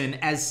Jackson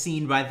as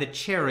seen by the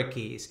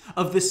Cherokees,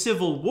 of the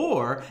Civil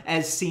War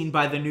as seen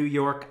by the New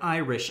York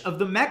Irish, of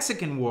the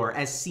Mexican War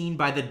as seen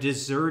by the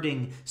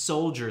deserting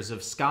soldiers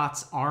of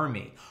Scott's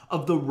army,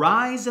 of the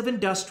rise of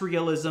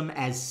industrialism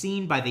as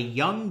seen by the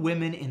young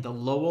women in the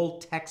Lowell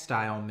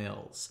textile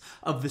mills,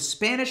 of the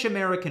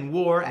Spanish-American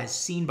War as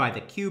seen by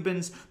the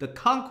Cubans, the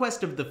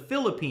conquest of the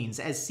Philippines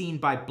as seen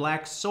by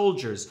black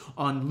soldiers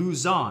on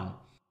Luzon,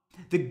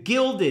 the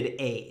Gilded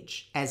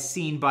Age, as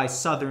seen by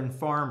Southern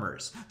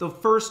farmers, the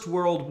First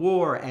World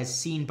War as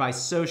seen by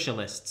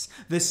socialists,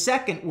 the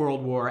Second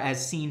World War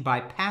as seen by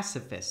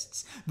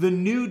pacifists, the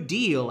New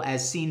Deal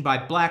as seen by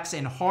blacks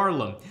in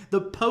Harlem,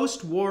 the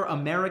post-war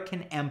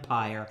American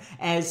Empire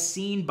as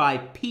seen by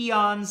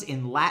peons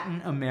in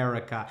Latin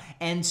America,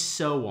 and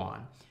so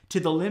on, to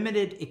the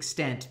limited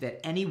extent that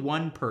any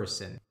one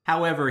person,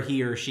 however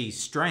he or she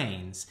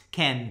strains,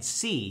 can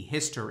see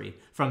history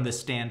from the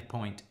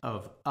standpoint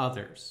of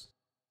others.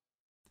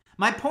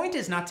 My point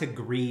is not to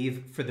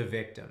grieve for the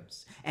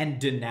victims and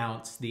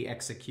denounce the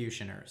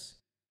executioners.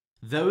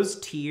 Those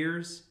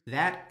tears,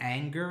 that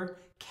anger,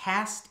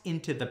 cast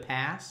into the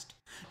past,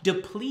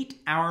 deplete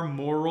our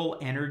moral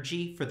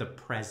energy for the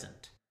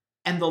present.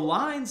 And the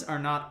lines are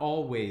not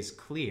always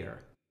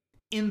clear.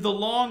 In the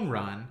long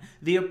run,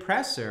 the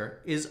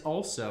oppressor is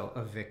also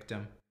a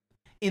victim.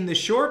 In the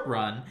short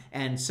run,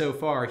 and so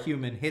far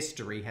human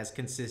history has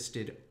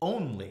consisted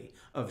only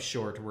of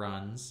short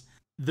runs,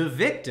 the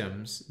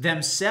victims,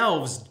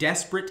 themselves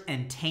desperate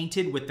and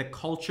tainted with the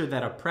culture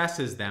that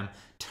oppresses them,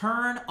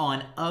 turn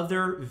on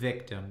other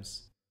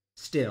victims.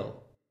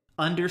 Still,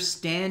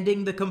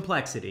 understanding the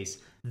complexities,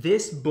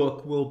 this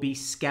book will be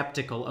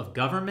skeptical of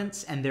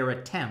governments and their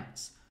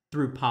attempts,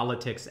 through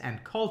politics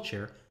and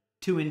culture,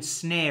 to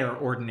ensnare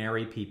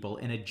ordinary people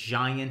in a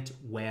giant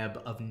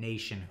web of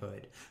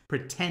nationhood,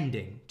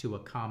 pretending to a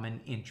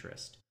common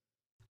interest.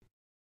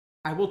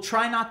 I will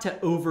try not to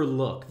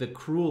overlook the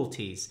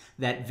cruelties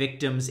that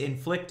victims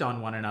inflict on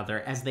one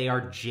another as they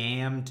are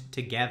jammed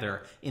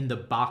together in the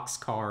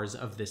boxcars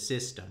of the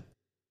system.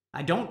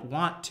 I don't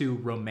want to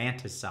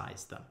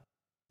romanticize them.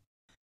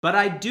 But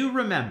I do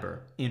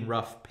remember, in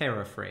rough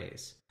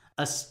paraphrase,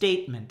 a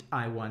statement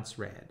I once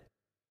read.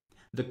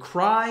 The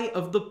cry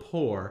of the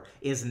poor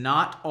is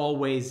not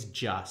always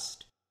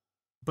just,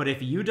 but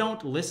if you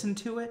don't listen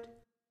to it,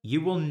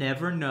 you will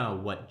never know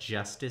what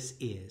justice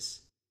is.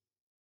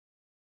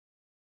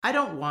 I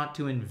don't want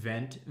to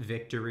invent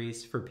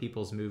victories for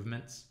people's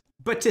movements,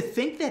 but to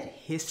think that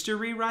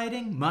history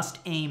writing must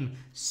aim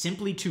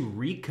simply to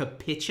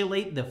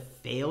recapitulate the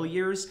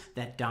failures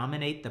that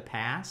dominate the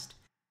past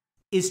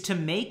is to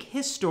make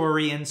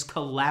historians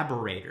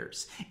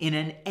collaborators in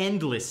an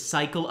endless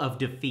cycle of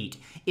defeat.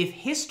 If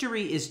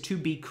history is to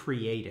be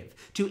creative,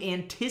 to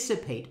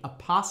anticipate a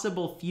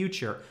possible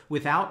future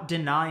without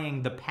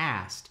denying the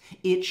past,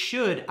 it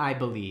should, I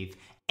believe,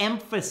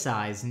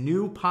 emphasize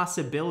new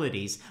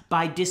possibilities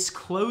by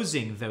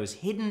disclosing those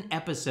hidden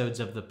episodes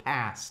of the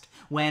past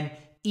when,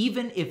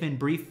 even if in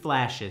brief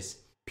flashes,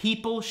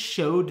 people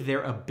showed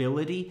their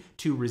ability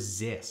to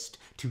resist,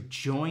 to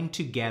join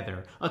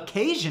together,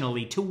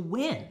 occasionally to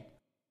win.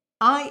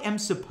 I am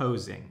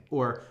supposing,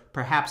 or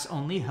perhaps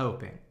only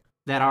hoping,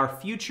 that our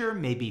future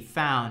may be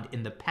found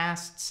in the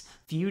past's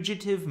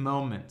fugitive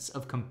moments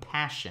of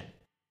compassion,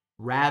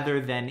 rather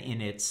than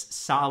in its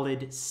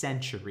solid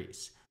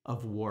centuries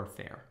of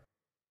warfare.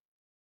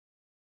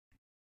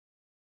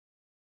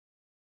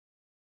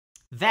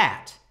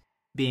 That,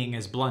 being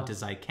as blunt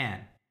as I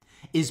can,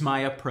 is my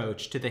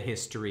approach to the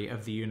history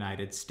of the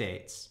United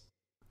States.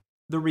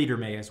 The reader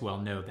may as well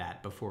know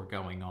that before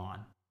going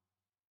on.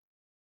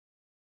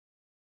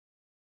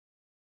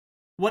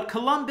 What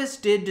Columbus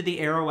did to the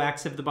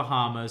Arawaks of the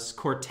Bahamas,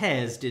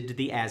 Cortez did to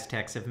the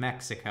Aztecs of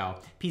Mexico,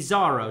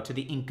 Pizarro to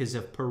the Incas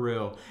of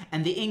Peru,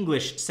 and the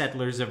English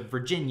settlers of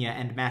Virginia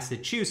and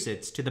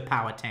Massachusetts to the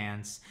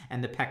Powhatans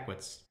and the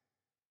Pequots.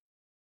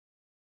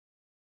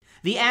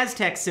 The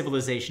Aztec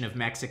civilization of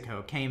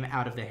Mexico came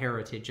out of the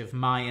heritage of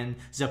Mayan,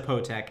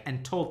 Zapotec,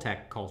 and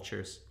Toltec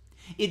cultures.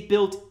 It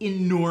built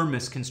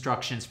enormous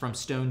constructions from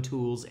stone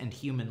tools and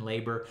human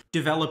labor,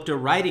 developed a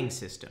writing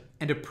system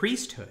and a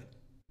priesthood.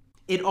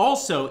 It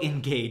also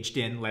engaged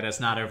in, let us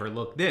not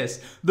overlook this,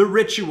 the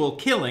ritual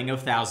killing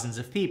of thousands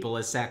of people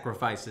as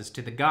sacrifices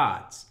to the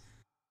gods.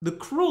 The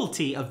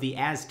cruelty of the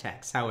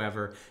Aztecs,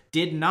 however,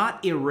 did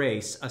not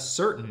erase a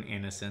certain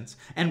innocence,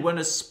 and when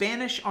a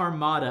Spanish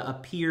armada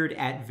appeared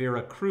at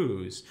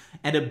Veracruz,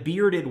 and a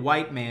bearded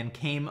white man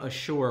came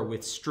ashore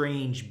with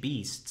strange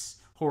beasts,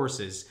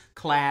 horses,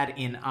 clad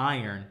in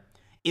iron,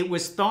 it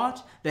was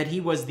thought that he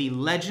was the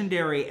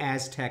legendary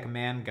Aztec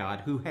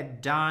man-god who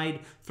had died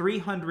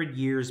 300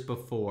 years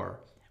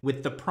before,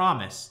 with the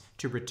promise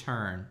to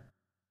return.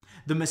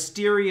 The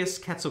mysterious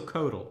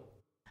Quetzalcoatl.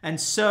 And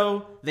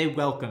so they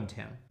welcomed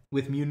him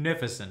with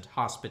munificent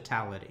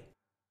hospitality.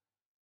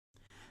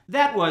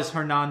 That was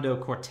Hernando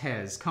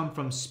Cortez, come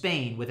from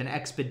Spain with an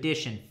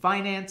expedition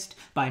financed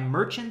by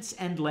merchants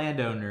and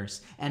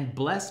landowners and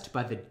blessed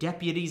by the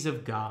deputies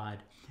of God,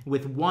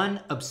 with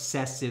one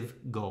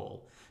obsessive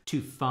goal: to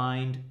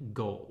find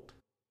gold.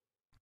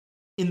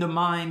 In the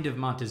mind of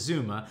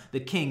Montezuma, the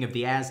king of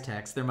the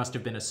Aztecs, there must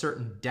have been a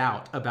certain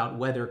doubt about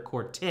whether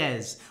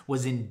Cortez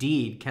was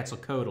indeed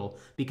Quetzalcoatl,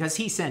 because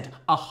he sent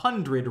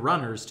 100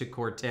 runners to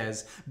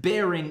Cortez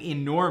bearing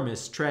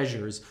enormous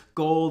treasures,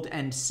 gold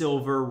and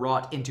silver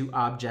wrought into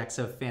objects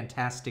of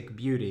fantastic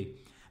beauty,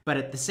 but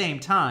at the same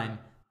time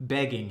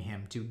begging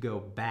him to go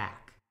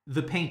back.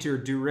 The painter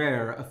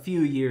Durer, a few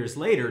years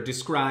later,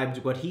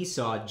 described what he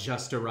saw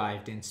just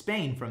arrived in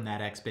Spain from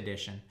that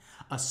expedition: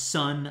 a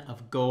sun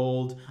of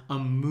gold, a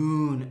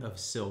moon of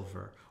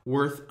silver,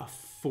 worth a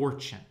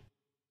fortune.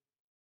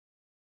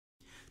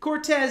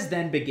 Cortez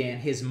then began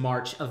his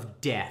march of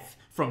death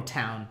from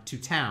town to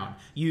town,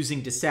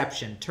 using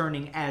deception,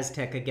 turning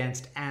Aztec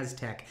against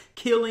Aztec,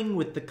 killing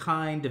with the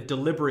kind of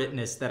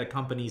deliberateness that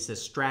accompanies a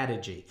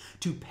strategy,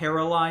 to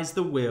paralyze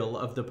the will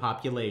of the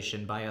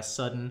population by a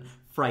sudden,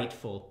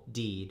 frightful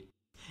deed.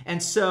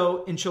 And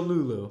so, in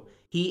Cholula,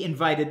 he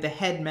invited the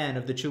headmen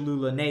of the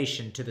Cholula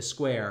nation to the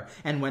square,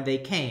 and when they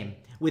came,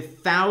 with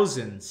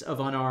thousands of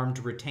unarmed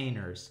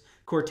retainers,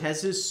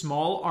 Cortez's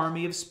small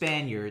army of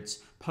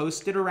Spaniards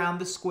posted around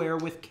the square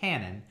with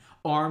cannon,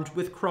 armed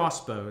with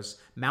crossbows,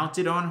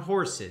 mounted on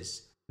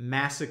horses,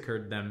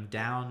 massacred them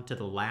down to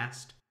the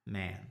last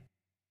man.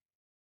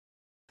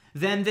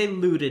 Then they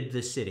looted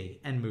the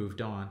city and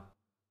moved on.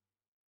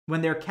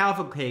 When their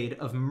cavalcade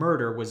of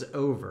murder was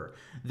over,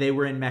 they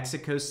were in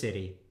Mexico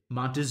City,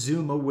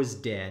 Montezuma was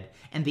dead,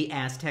 and the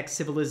Aztec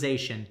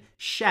civilization,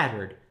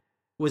 shattered,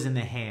 was in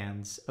the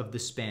hands of the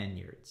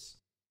Spaniards.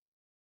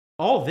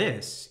 All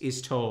this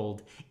is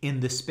told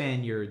in the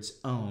Spaniards'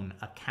 own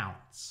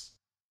accounts.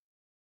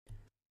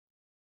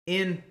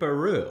 In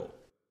Peru,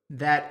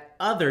 that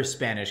other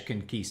Spanish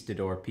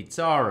conquistador,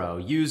 Pizarro,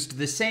 used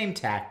the same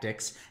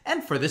tactics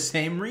and for the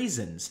same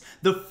reasons.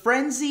 The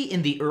frenzy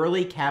in the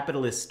early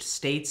capitalist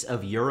states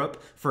of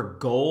Europe for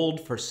gold,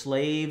 for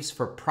slaves,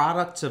 for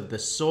products of the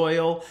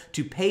soil,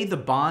 to pay the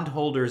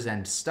bondholders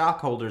and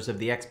stockholders of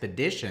the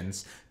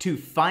expeditions, to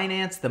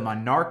finance the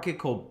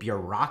monarchical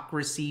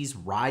bureaucracies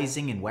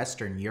rising in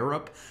Western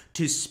Europe,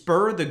 to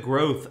spur the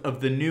growth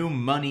of the new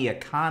money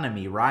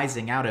economy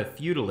rising out of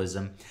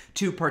feudalism,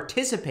 to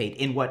participate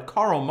in what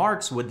Karl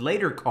Marx would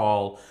later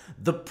call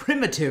the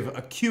primitive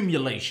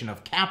accumulation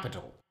of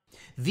capital.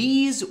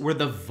 These were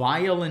the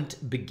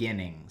violent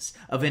beginnings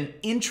of an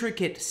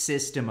intricate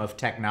system of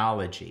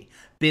technology,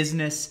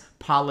 business,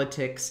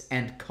 politics,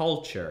 and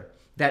culture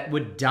that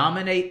would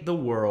dominate the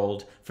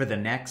world for the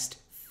next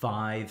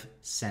 5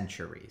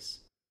 centuries.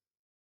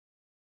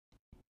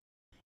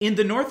 In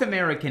the North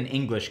American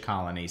English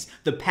colonies,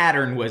 the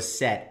pattern was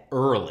set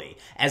early,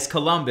 as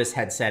Columbus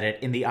had set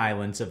it in the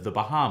islands of the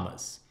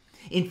Bahamas.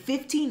 In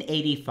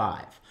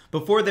 1585,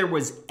 before there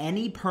was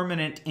any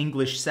permanent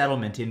English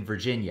settlement in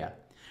Virginia,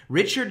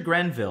 Richard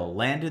Grenville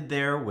landed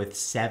there with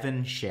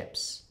 7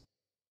 ships.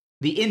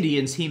 The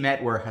Indians he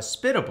met were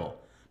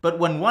hospitable, but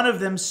when one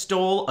of them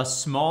stole a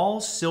small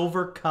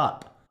silver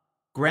cup,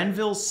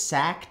 Grenville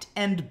sacked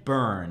and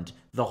burned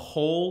the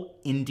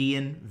whole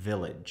Indian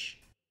village.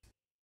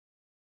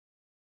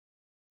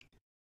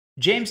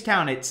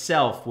 Jamestown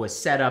itself was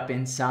set up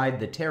inside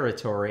the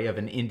territory of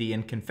an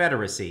Indian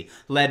confederacy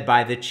led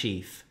by the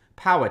chief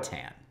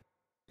Powhatan.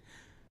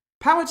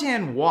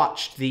 Powhatan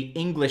watched the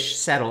English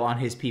settle on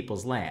his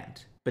people's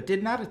land, but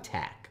did not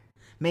attack,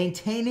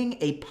 maintaining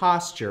a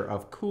posture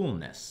of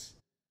coolness.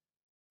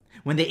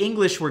 When the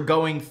English were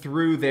going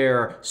through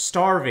their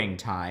starving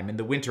time in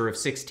the winter of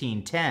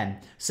 1610,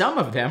 some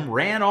of them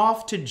ran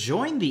off to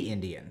join the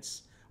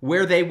Indians,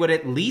 where they would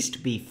at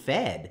least be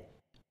fed.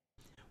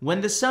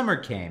 When the summer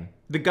came,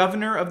 the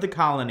governor of the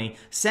colony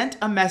sent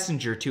a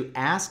messenger to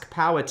ask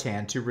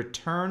Powhatan to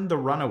return the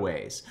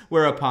runaways,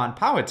 whereupon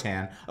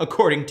Powhatan,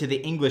 according to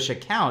the English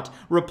account,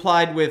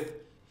 replied with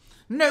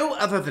no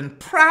other than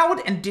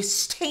proud and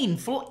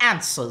disdainful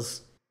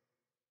answers.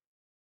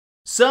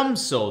 Some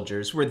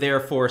soldiers were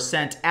therefore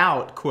sent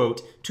out,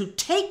 quote, to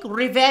take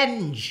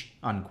revenge,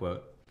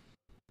 unquote.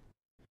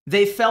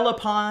 They fell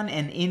upon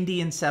an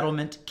Indian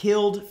settlement,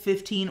 killed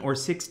 15 or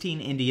 16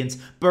 Indians,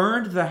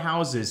 burned the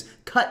houses,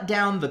 cut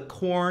down the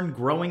corn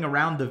growing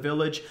around the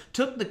village,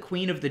 took the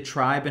queen of the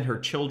tribe and her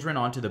children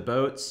onto the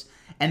boats,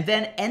 and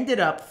then ended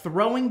up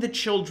throwing the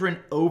children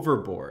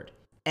overboard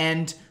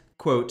and,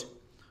 quote,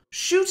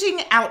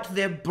 shooting out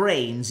their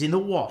brains in the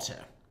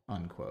water,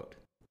 unquote.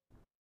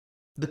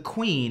 The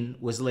queen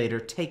was later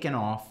taken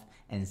off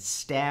and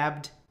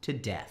stabbed to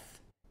death.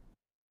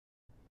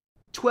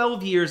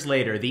 12 years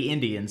later, the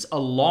Indians,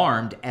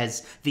 alarmed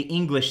as the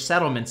English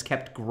settlements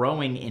kept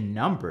growing in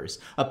numbers,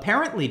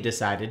 apparently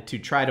decided to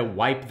try to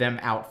wipe them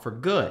out for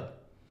good.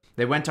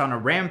 They went on a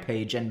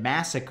rampage and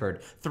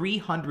massacred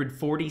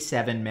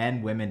 347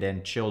 men, women,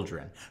 and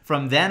children.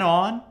 From then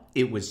on,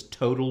 it was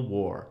total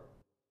war.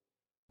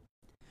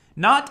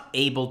 Not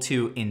able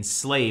to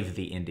enslave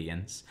the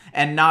Indians,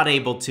 and not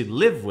able to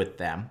live with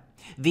them,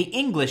 the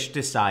English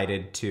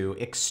decided to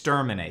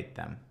exterminate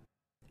them.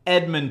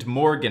 Edmund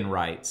Morgan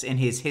writes in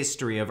his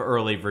History of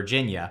Early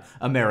Virginia,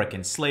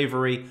 American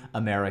Slavery,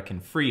 American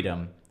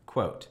Freedom,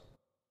 quote,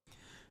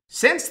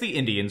 since the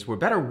Indians were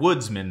better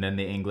woodsmen than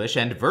the English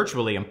and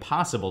virtually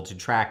impossible to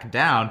track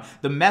down,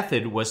 the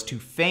method was to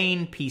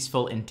feign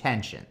peaceful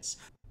intentions.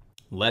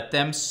 Let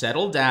them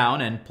settle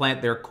down and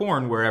plant their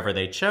corn wherever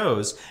they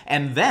chose,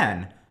 and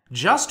then,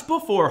 just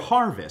before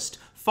harvest,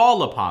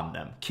 fall upon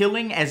them,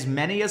 killing as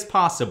many as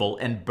possible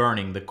and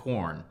burning the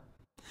corn.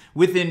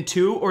 Within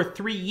 2 or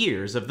 3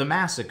 years of the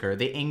massacre,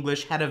 the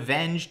English had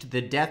avenged the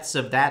deaths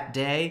of that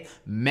day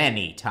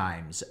many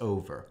times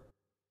over.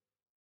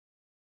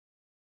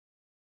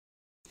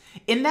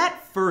 In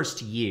that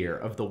first year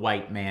of the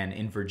white man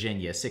in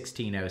Virginia,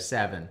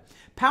 1607,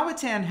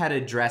 Powhatan had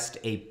addressed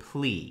a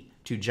plea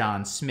to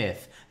John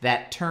Smith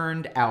that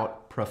turned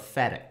out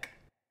prophetic.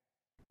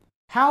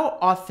 How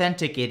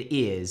authentic it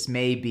is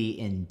may be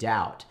in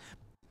doubt,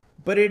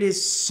 but it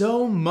is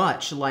so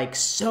much like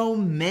so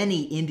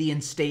many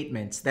Indian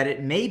statements that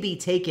it may be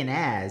taken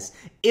as,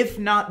 if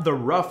not the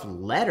rough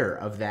letter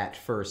of that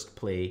first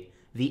plea,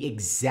 the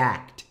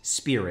exact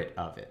spirit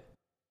of it.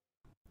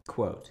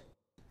 Quote,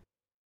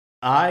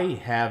 I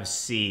have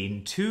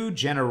seen 2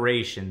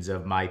 generations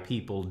of my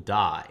people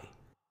die.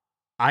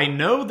 I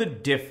know the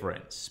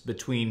difference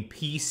between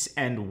peace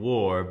and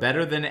war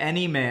better than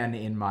any man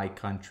in my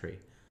country.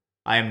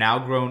 I am now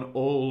grown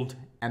old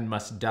and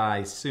must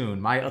die soon.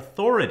 My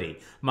authority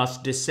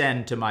must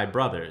descend to my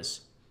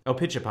brothers,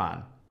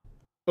 Opichapan,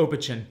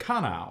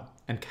 Opichancanau,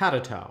 and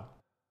Catatau,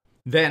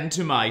 then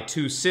to my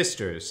 2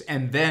 sisters,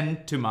 and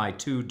then to my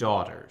 2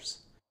 daughters.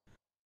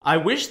 I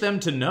wish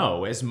them to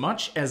know as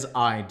much as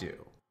I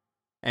do,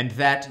 and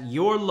that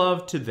your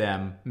love to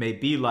them may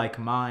be like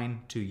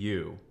mine to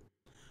you.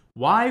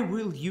 Why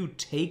will you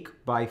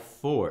take by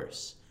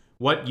force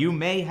what you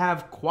may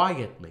have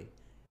quietly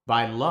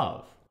by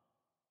love?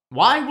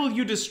 Why will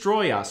you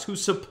destroy us who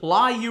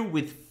supply you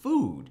with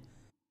food?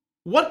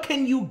 What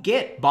can you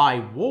get by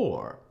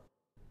war?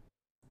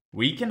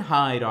 We can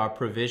hide our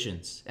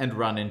provisions and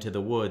run into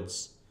the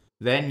woods.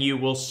 Then you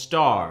will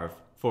starve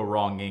for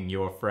wronging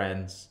your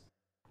friends.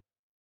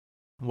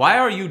 Why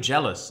are you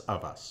jealous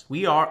of us?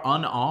 We are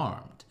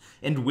unarmed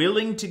and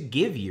willing to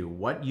give you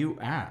what you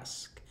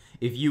ask,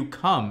 if you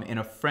come in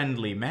a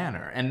friendly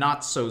manner, and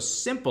not so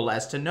simple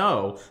as to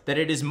know that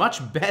it is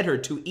much better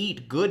to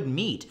eat good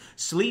meat,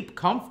 sleep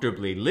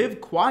comfortably, live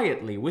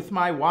quietly with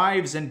my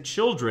wives and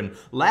children,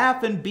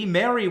 laugh and be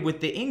merry with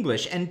the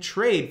English, and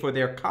trade for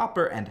their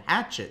copper and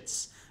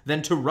hatchets,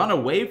 than to run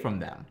away from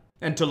them,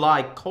 and to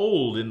lie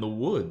cold in the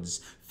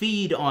woods,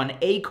 feed on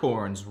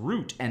acorns,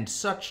 root, and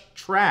such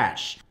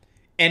trash,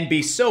 and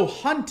be so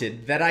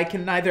hunted that I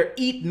can neither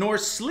eat nor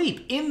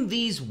sleep in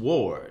these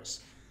wars.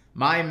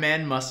 My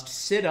men must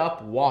sit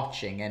up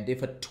watching, and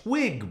if a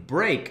twig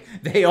break,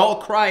 they all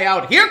cry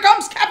out, Here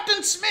comes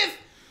Captain Smith!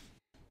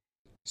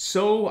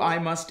 So I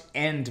must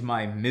end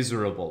my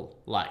miserable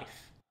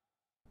life.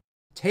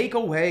 Take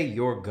away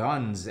your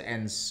guns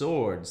and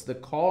swords, the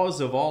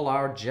cause of all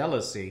our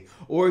jealousy,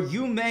 or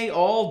you may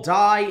all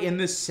die in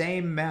the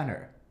same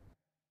manner.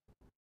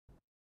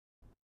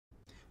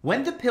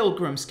 When the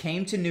Pilgrims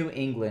came to New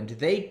England,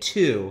 they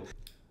too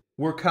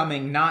were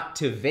coming not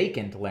to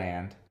vacant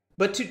land,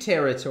 but to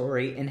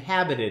territory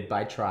inhabited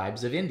by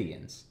tribes of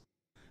Indians.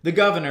 The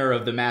governor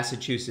of the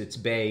Massachusetts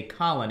Bay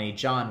Colony,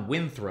 John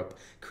Winthrop,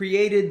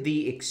 created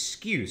the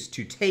excuse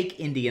to take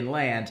Indian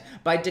land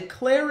by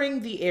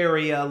declaring the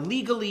area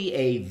legally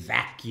a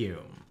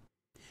vacuum.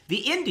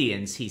 The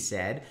Indians, he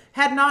said,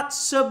 had not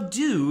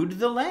subdued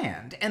the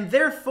land, and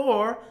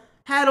therefore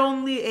had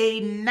only a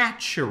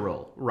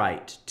natural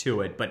right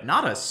to it, but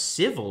not a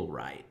civil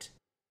right.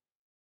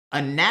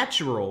 A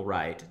natural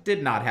right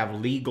did not have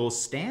legal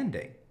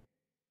standing.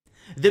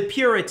 The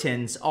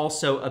Puritans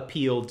also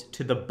appealed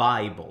to the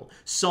Bible.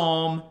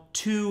 Psalm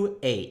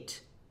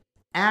 2:8.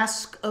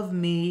 Ask of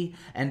me,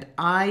 and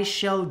I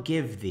shall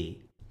give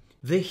thee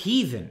the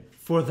heathen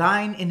for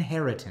thine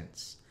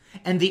inheritance,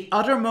 and the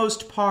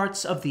uttermost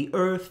parts of the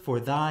earth for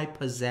thy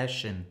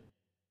possession.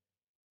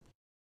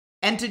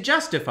 And to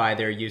justify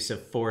their use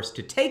of force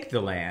to take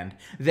the land,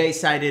 they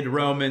cited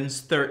Romans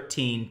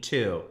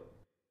 13:2.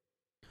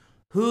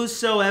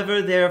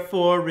 Whosoever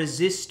therefore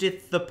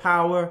resisteth the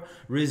power,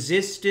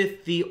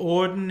 resisteth the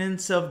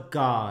ordinance of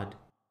God,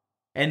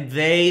 and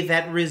they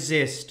that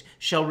resist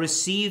shall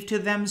receive to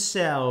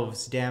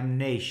themselves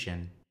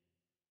damnation.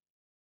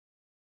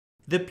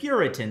 The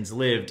Puritans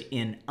lived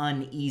in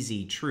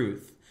uneasy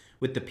truce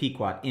with the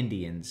Pequot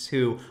Indians,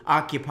 who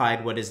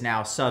occupied what is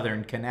now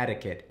southern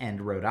Connecticut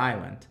and Rhode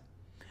Island.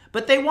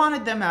 But they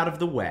wanted them out of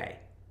the way.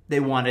 They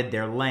wanted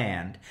their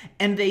land,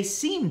 and they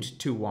seemed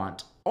to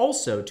want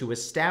also to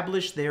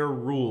establish their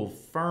rule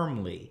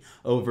firmly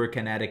over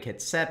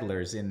Connecticut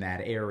settlers in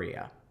that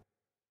area.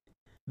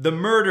 The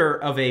murder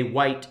of a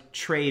white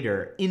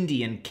trader,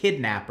 Indian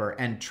kidnapper,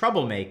 and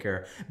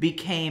troublemaker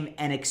became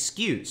an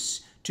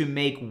excuse to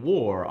make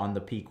war on the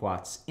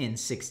Pequots in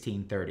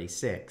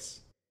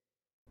 1636.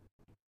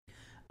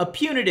 A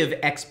punitive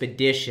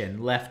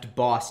expedition left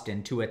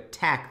Boston to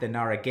attack the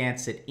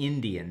Narragansett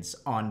Indians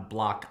on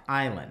Block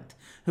Island,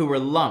 who were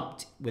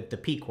lumped with the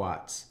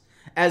Pequots.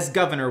 As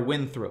Governor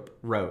Winthrop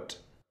wrote,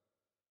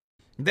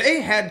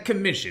 "They had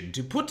commission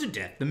to put to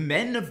death the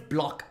men of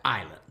Block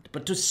Island,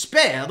 but to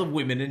spare the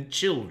women and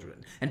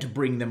children, and to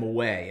bring them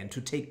away, and to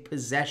take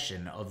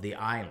possession of the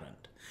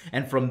island,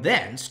 and from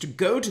thence to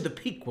go to the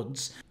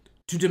Pequots,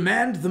 to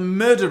demand the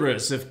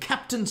murderers of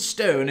Captain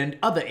Stone and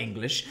other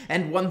English,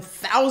 and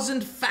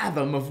 1,000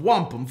 fathom of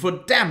wampum for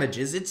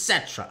damages,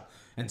 etc.,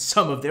 and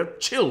some of their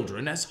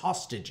children as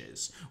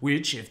hostages,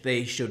 which, if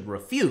they should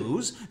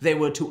refuse, they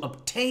were to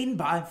obtain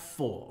by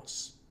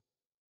force."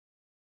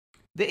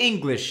 The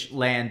English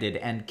landed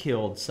and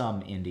killed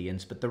some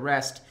Indians, but the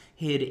rest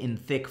hid in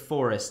thick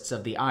forests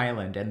of the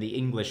island, and the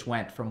English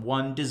went from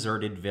one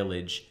deserted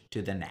village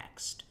to the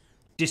next,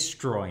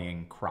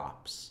 destroying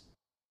crops.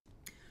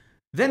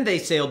 Then they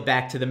sailed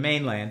back to the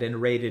mainland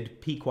and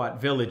raided Pequot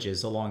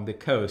villages along the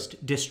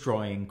coast,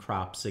 destroying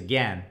crops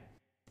again.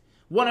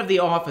 One of the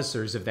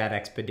officers of that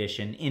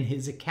expedition, in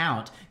his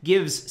account,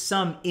 gives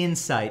some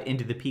insight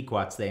into the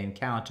Pequots they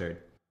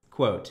encountered.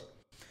 Quote,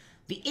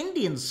 "The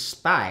Indians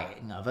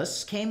spying of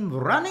us came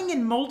running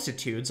in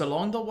multitudes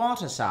along the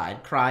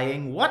waterside,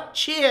 crying, 'What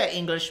cheer,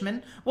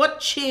 Englishmen? What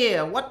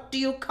cheer? What do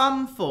you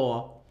come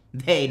for?'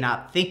 They,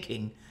 not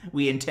thinking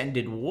we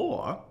intended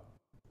war,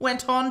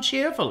 went on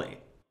cheerfully."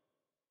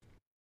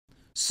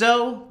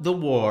 So the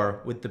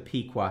war with the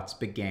Pequots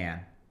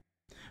began.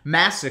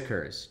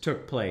 Massacres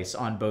took place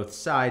on both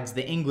sides.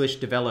 The English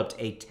developed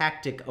a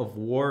tactic of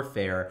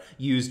warfare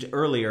used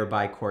earlier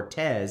by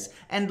Cortés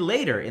and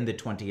later in the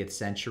 20th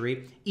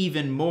century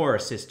even more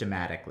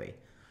systematically.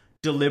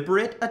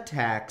 Deliberate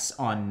attacks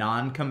on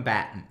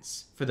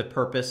non-combatants for the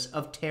purpose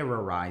of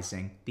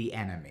terrorizing the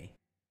enemy.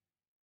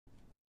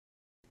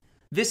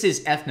 This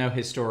is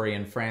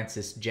ethnohistorian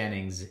Francis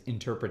Jennings'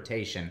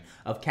 interpretation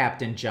of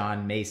Captain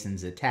John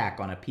Mason's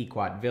attack on a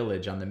Pequot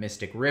village on the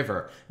Mystic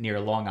River near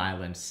Long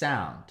Island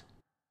Sound.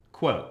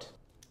 Quote,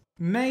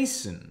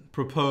 "Mason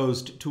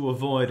proposed to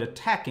avoid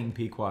attacking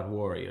Pequot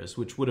warriors,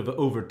 which would have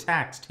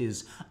overtaxed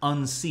his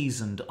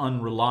unseasoned,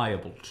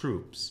 unreliable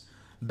troops.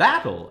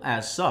 Battle,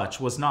 as such,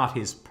 was not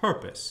his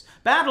purpose.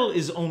 Battle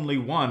is only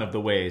one of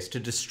the ways to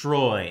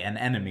destroy an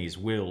enemy's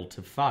will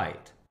to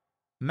fight.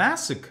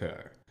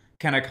 Massacre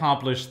can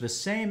accomplish the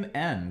same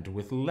end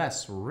with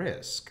less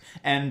risk,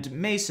 and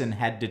Mason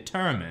had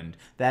determined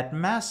that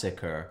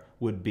massacre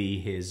would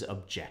be his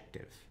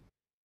objective."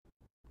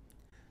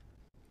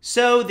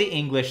 So the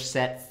English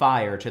set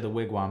fire to the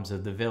wigwams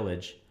of the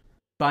village.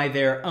 By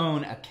their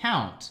own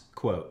account,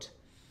 quote,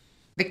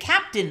 "The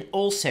captain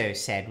also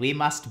said we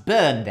must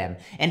burn them,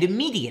 and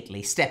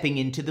immediately stepping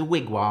into the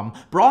wigwam,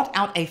 brought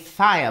out a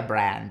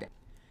firebrand,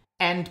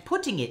 and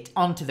putting it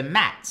onto the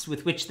mats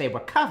with which they were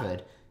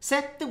covered,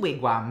 set the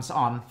wigwams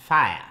on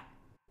fire."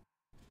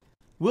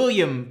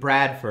 William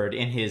Bradford,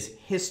 in his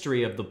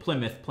History of the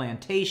Plymouth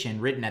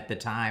Plantation, written at the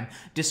time,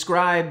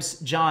 describes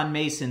John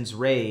Mason's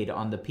raid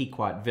on the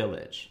Pequot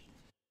village.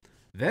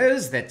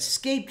 "Those that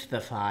scaped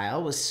the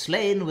fire were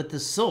slain with the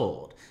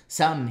sword,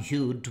 some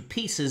hewed to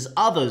pieces,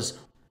 others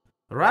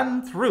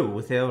run through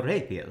with their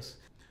rapiers,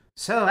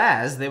 so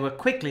as they were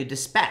quickly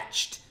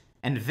dispatched,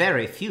 and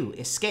very few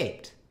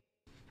escaped.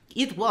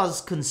 It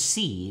was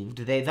conceived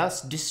they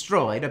thus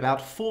destroyed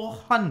about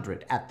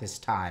 400 at this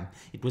time.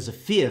 It was a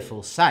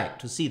fearful sight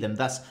to see them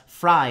thus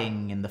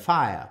frying in the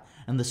fire,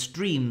 and the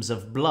streams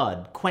of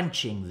blood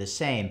quenching the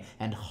same,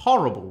 and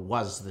horrible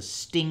was the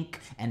stink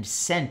and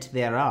scent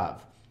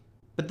thereof.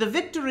 But the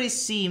victory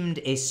seemed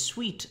a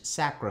sweet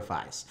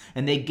sacrifice,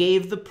 and they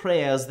gave the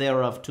prayers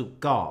thereof to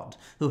God,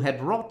 who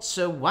had wrought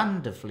so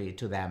wonderfully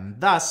to them,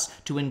 thus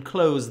to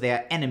enclose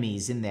their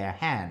enemies in their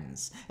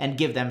hands, and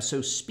give them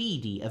so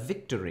speedy a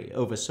victory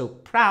over so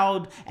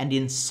proud and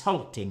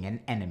insulting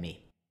an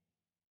enemy.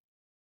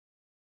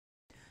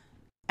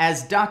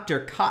 As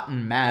Dr.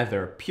 Cotton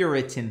Mather,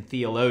 Puritan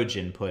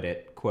theologian, put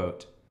it,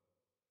 quote,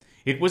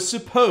 "It was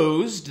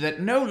supposed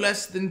that no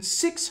less than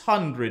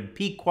 600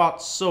 Pequot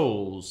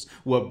souls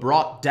were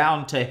brought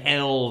down to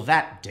hell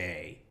that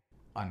day."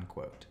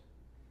 Unquote.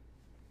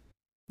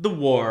 The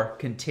war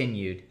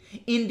continued.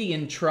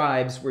 Indian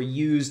tribes were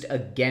used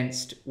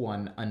against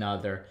one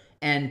another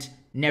and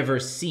never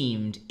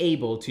seemed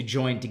able to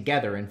join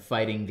together in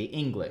fighting the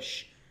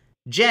English.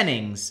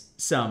 Jennings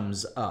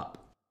sums up,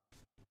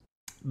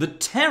 "The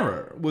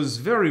terror was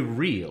very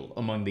real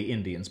among the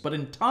Indians, but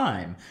in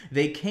time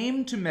they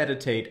came to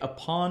meditate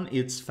upon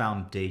its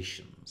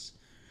foundations.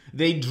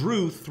 They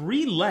drew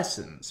 3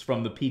 lessons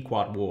from the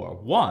Pequot War.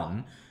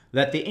 1,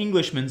 that the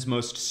Englishman's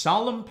most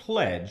solemn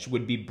pledge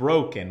would be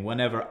broken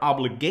whenever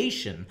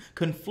obligation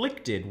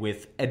conflicted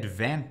with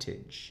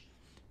advantage.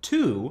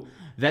 2,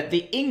 that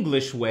the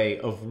English way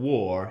of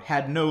war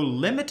had no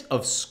limit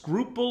of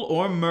scruple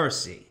or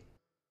mercy.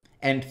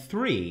 And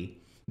 3,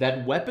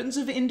 that weapons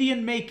of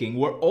Indian making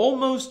were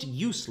almost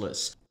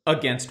useless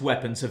against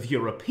weapons of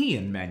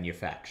European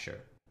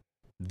manufacture.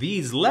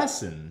 These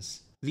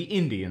lessons the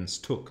Indians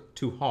took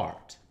to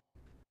heart."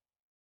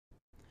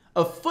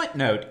 A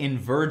footnote in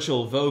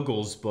Virgil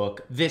Vogel's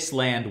book, This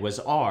Land Was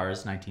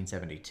Ours,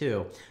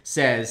 1972,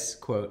 says,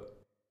 quote,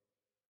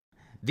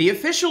 "The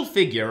official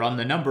figure on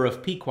the number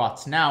of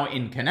Pequots now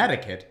in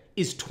Connecticut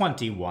is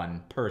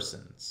 21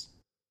 persons."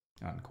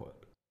 Unquote.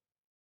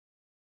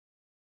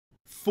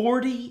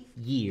 40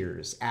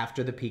 years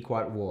after the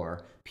Pequot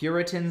War,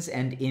 Puritans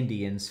and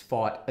Indians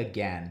fought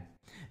again.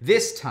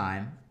 This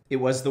time, it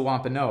was the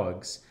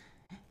Wampanoags,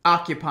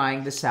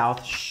 occupying the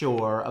south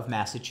shore of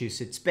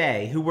Massachusetts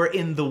Bay, who were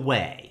in the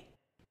way,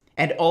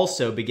 and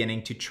also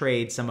beginning to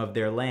trade some of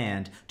their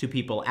land to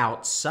people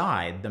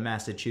outside the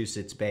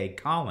Massachusetts Bay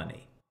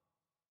colony.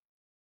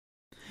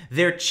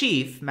 Their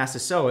chief,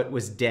 Massasoit,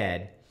 was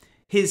dead.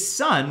 His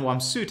son,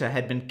 Wamsuta,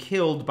 had been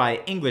killed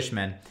by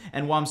Englishmen,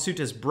 and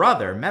Wamsuta's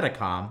brother,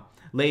 Metacom,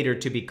 later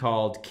to be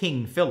called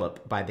King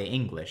Philip by the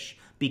English,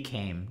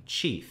 became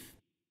chief.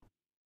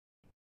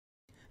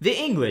 The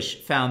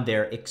English found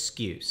their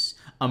excuse,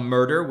 a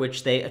murder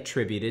which they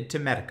attributed to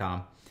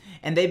Metacom,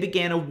 and they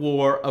began a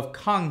war of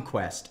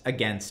conquest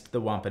against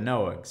the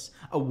Wampanoags,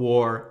 a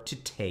war to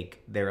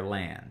take their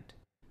land.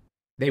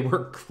 They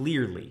were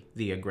clearly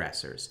the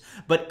aggressors,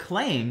 but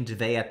claimed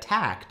they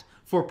attacked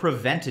for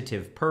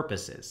preventative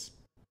purposes.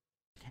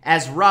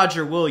 As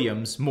Roger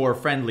Williams, more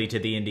friendly to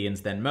the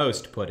Indians than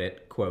most, put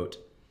it, quote,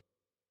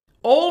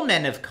 "All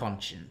men of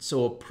conscience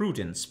or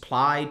prudence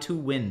ply to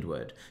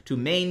windward to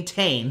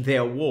maintain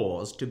their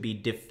wars to be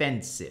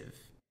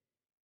defensive."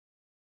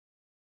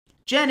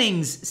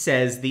 Jennings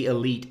says the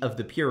elite of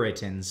the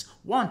Puritans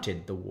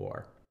wanted the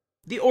war.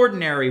 The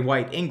ordinary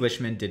white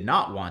Englishman did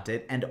not want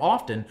it and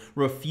often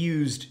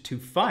refused to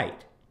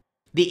fight.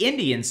 The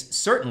Indians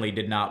certainly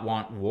did not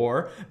want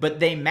war, but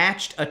they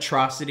matched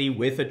atrocity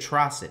with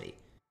atrocity.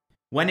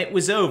 When it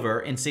was over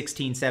in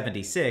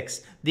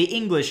 1676, the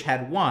English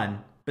had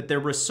won, but their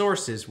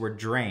resources were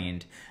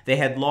drained. They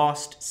had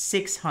lost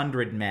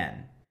 600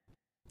 men.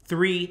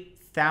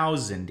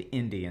 3,000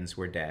 Indians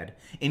were dead,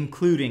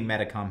 including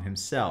Metacom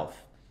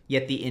himself,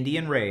 yet the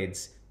Indian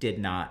raids did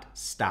not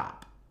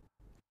stop.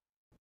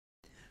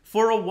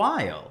 For a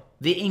while,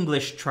 the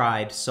English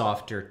tried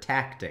softer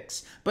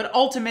tactics, but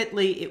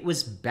ultimately it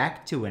was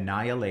back to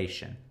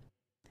annihilation.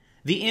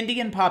 The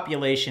Indian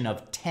population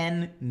of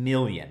 10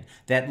 million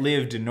that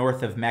lived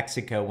north of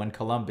Mexico when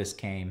Columbus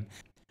came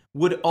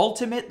would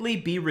ultimately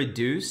be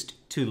reduced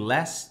to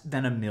less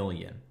than 1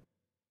 million.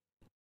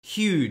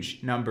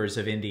 Huge numbers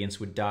of Indians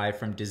would die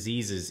from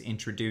diseases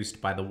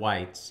introduced by the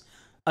whites.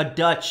 A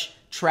Dutch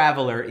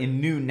traveler in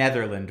New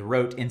Netherland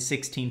wrote in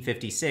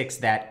 1656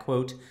 that,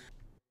 quote,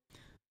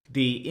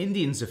 "The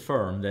Indians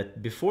affirm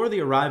that before the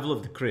arrival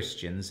of the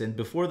Christians and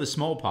before the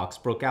smallpox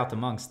broke out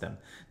amongst them,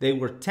 they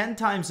were 10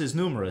 times as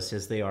numerous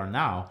as they are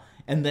now,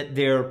 and that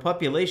their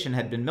population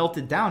had been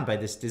melted down by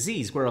this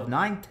disease, whereof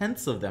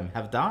 9/10 of them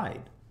have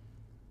died."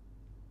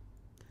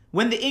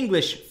 When the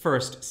English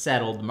first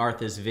settled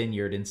Martha's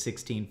Vineyard in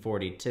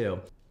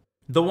 1642,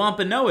 the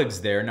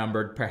Wampanoags there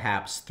numbered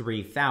perhaps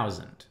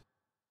 3,000.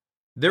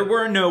 There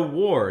were no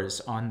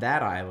wars on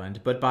that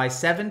island, but by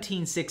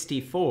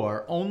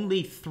 1764,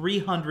 only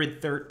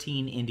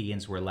 313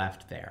 Indians were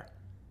left there.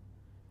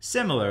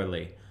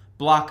 Similarly,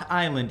 Block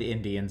Island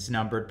Indians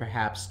numbered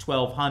perhaps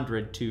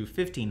 1,200 to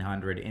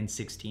 1,500 in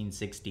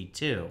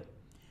 1662,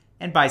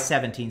 and by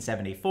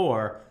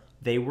 1774,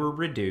 they were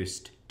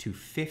reduced to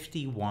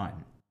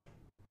 51.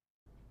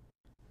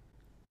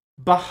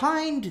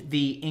 Behind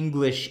the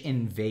English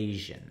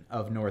invasion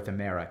of North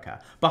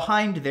America,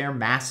 behind their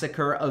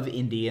massacre of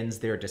Indians,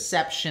 their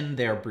deception,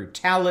 their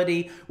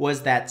brutality,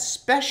 was that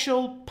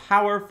special,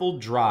 powerful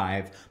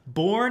drive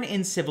born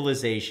in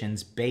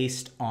civilizations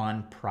based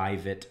on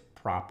private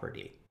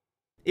property.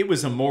 It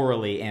was a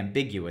morally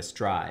ambiguous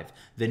drive.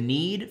 The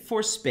need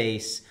for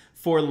space,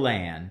 for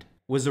land,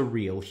 was a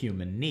real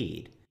human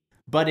need.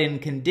 But in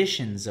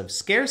conditions of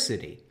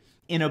scarcity,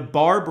 in a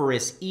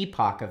barbarous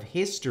epoch of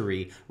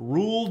history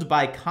ruled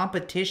by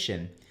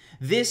competition,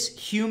 this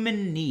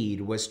human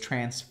need was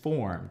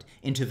transformed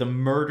into the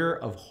murder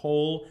of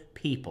whole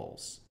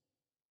peoples.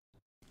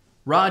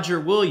 Roger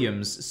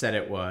Williams said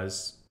it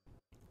was,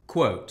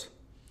 quote,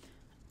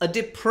 "A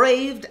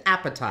depraved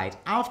appetite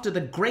after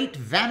the great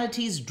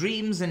vanities,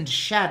 dreams, and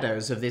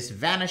shadows of this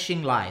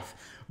vanishing life,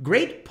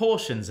 great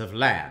portions of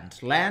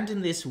land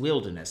in this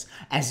wilderness,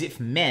 as if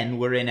men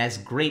were in as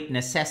great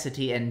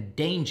necessity and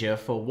danger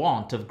for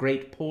want of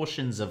great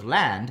portions of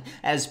land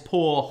as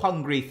poor,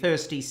 hungry,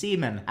 thirsty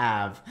seamen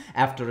have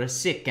after a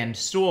sick and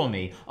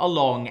stormy, a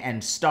long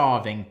and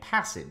starving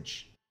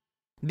passage.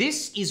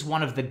 This is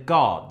one of the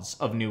gods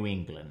of New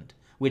England,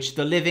 which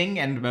the living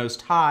and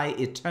most high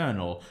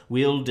eternal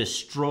will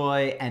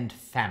destroy and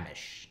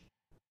famish."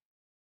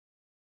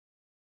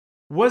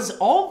 Was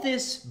all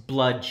this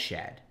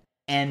bloodshed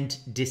and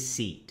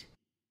deceit,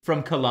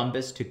 from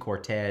Columbus to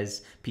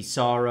Cortez,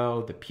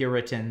 Pizarro, the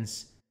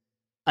Puritans,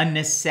 a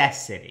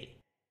necessity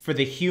for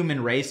the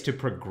human race to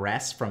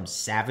progress from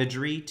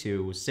savagery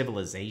to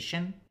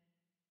civilization?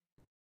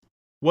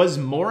 Was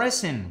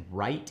Morrison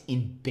right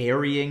in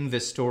burying the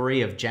story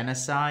of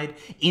genocide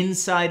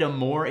inside a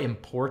more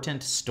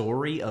important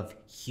story of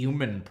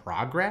human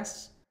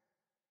progress?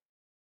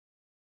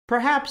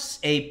 Perhaps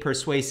a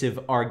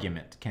persuasive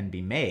argument can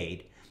be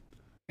made,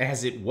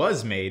 as it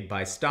was made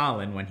by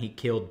Stalin when he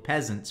killed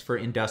peasants for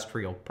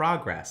industrial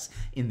progress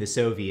in the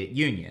Soviet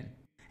Union,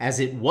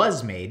 as it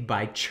was made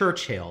by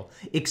Churchill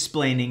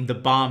explaining the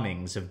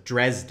bombings of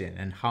Dresden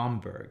and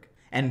Hamburg,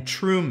 and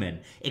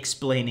Truman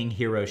explaining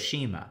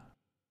Hiroshima.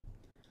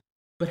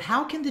 But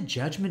how can the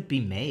judgment be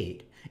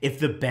made if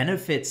the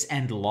benefits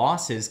and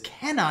losses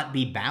cannot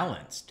be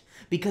balanced,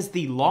 because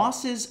the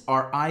losses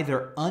are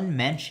either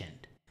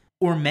unmentioned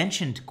or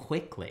mentioned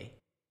quickly?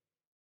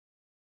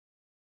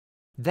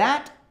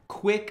 That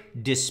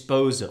quick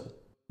disposal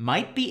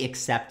might be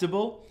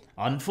acceptable,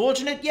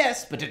 unfortunate,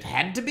 yes, but it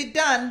had to be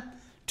done,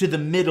 to the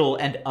middle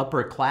and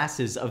upper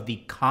classes of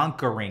the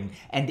conquering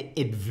and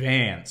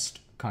advanced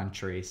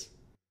countries.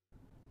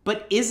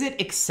 But is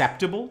it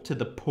acceptable to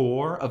the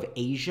poor of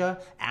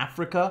Asia,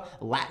 Africa,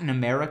 Latin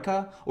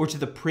America, or to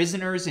the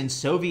prisoners in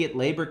Soviet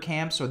labor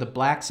camps, or the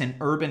blacks in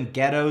urban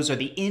ghettos, or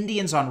the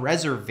Indians on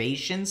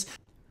reservations,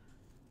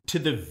 to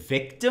the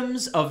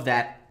victims of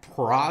that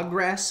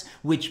progress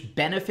which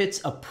benefits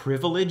a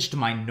privileged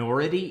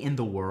minority in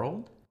the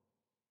world?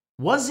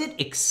 Was it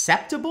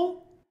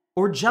acceptable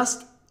or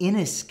just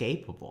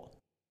inescapable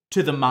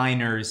to the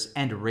miners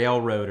and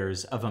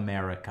railroaders of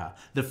America,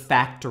 the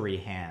factory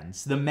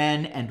hands, the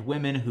men and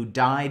women who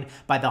died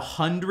by the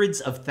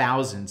hundreds of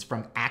thousands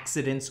from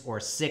accidents or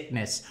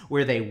sickness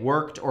where they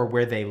worked or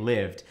where they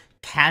lived,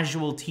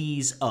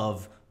 casualties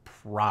of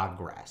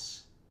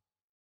progress?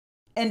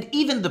 And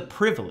even the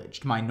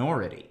privileged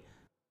minority,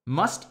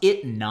 must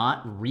it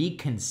not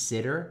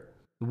reconsider,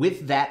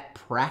 with that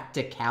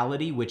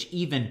practicality which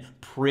even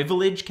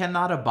privilege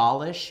cannot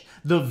abolish,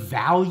 the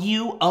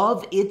value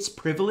of its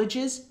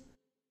privileges?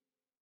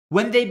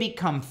 When they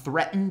become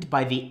threatened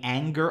by the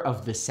anger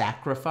of the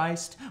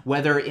sacrificed,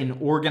 whether in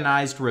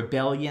organized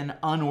rebellion,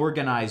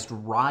 unorganized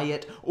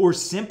riot, or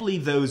simply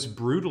those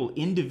brutal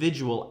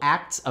individual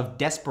acts of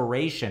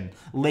desperation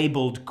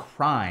labeled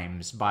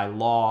crimes by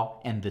law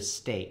and the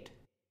state.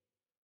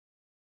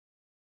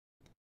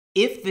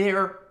 If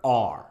there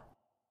are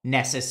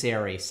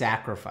necessary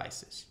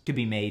sacrifices to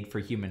be made for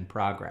human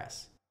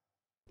progress,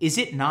 is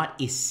it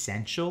not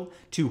essential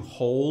to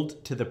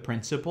hold to the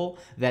principle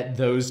that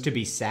those to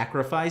be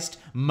sacrificed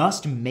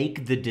must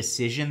make the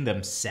decision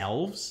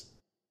themselves?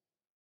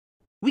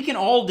 We can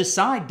all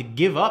decide to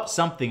give up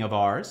something of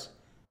ours,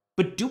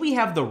 but do we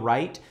have the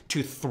right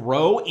to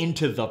throw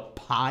into the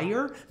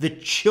pyre the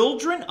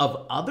children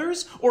of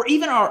others, or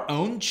even our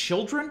own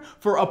children,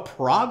 for a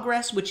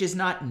progress which is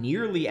not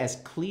nearly as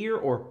clear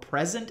or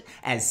present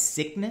as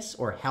sickness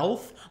or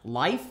health,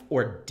 life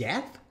or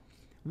death?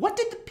 What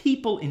did the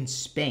people in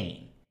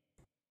Spain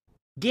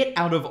get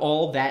out of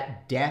all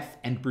that death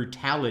and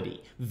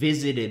brutality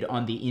visited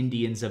on the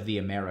Indians of the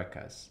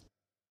Americas?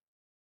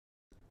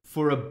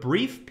 For a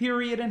brief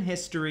period in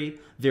history,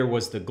 there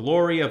was the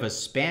glory of a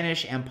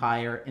Spanish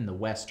empire in the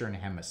Western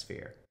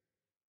Hemisphere.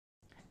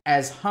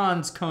 As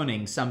Hans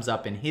Koning sums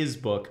up in his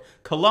book,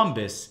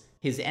 Columbus,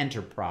 His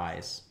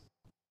Enterprise,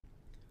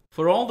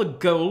 "For all the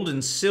gold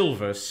and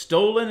silver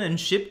stolen and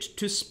shipped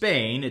to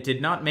Spain, it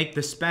did not make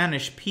the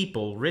Spanish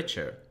people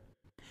richer.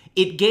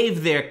 It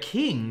gave their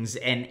kings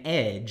an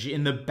edge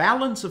in the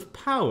balance of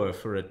power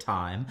for a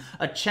time,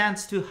 a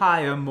chance to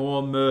hire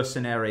more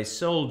mercenary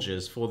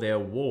soldiers for their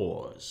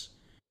wars.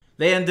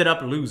 They ended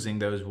up losing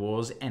those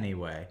wars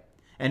anyway.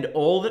 And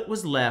all that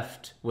was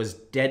left was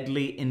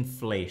deadly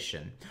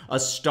inflation, a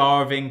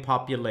starving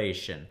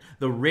population,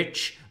 the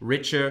rich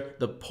richer,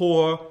 the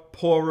poor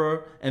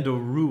poorer, and a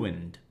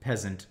ruined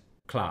peasant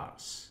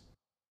class.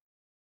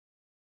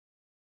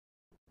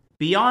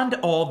 Beyond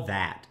all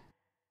that,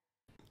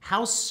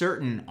 how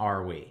certain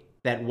are we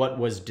that what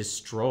was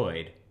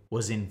destroyed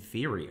was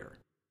inferior?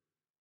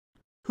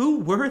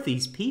 Who were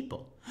these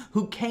people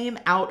who came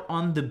out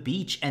on the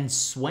beach and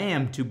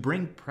swam to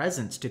bring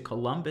presents to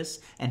Columbus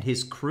and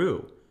his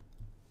crew?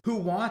 Who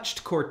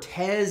watched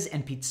Cortez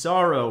and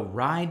Pizarro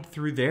ride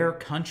through their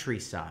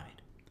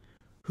countryside?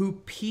 Who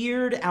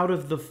peered out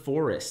of the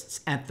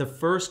forests at the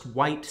first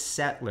white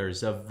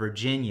settlers of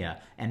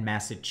Virginia and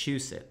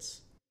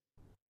Massachusetts?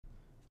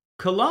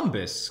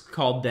 Columbus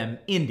called them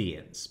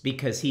Indians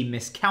because he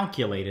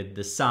miscalculated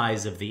the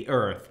size of the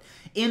earth.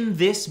 In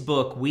this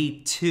book,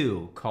 we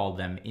too call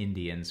them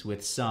Indians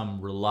with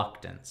some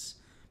reluctance,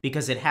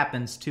 because it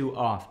happens too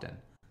often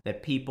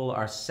that people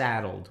are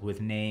saddled with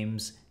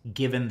names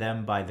given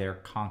them by their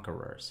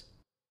conquerors.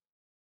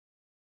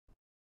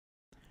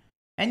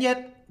 And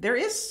yet, there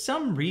is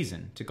some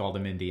reason to call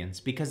them Indians,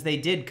 because they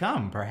did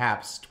come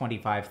perhaps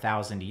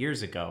 25,000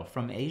 years ago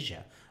from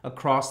Asia,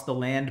 across the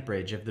land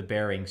bridge of the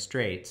Bering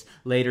Straits,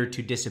 later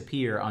to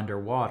disappear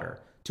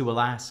underwater to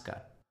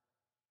Alaska.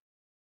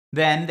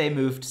 Then they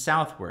moved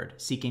southward,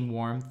 seeking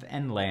warmth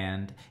and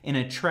land, in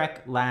a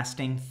trek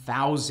lasting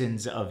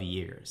thousands of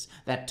years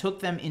that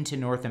took them into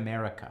North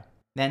America,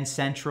 then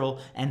Central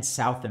and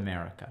South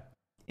America.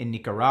 In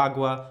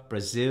Nicaragua,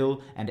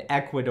 Brazil, and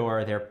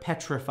Ecuador, their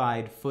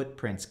petrified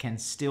footprints can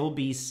still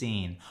be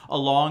seen,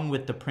 along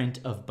with the print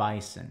of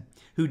bison,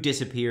 who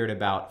disappeared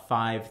about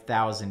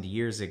 5,000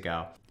 years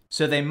ago,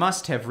 so they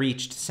must have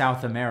reached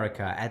South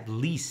America at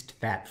least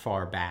that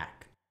far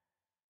back.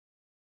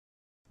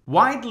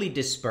 Widely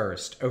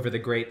dispersed over the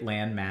great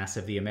landmass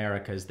of the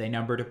Americas, they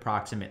numbered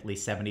approximately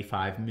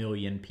 75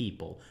 million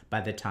people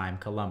by the time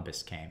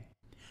Columbus came,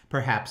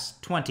 perhaps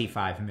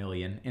 25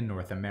 million in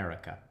North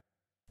America.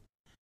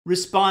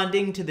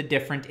 Responding to the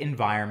different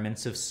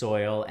environments of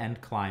soil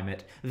and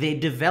climate, they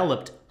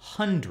developed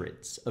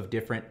hundreds of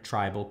different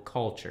tribal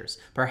cultures,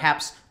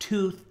 perhaps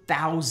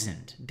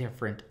 2,000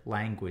 different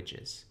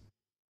languages.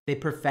 They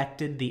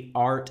perfected the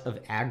art of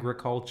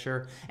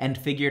agriculture and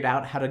figured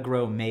out how to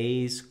grow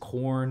maize,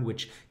 corn,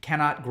 which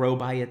cannot grow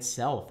by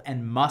itself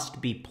and must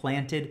be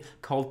planted,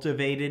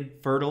 cultivated,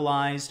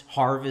 fertilized,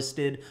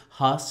 harvested,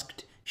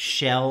 husked,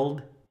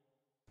 shelled.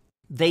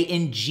 They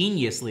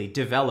ingeniously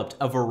developed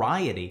a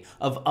variety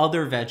of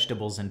other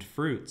vegetables and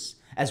fruits,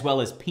 as well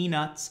as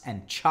peanuts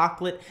and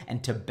chocolate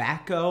and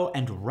tobacco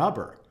and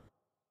rubber.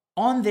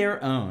 On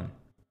their own,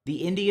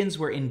 the Indians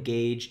were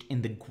engaged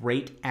in the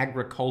great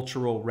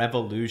agricultural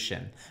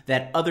revolution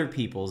that other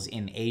peoples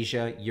in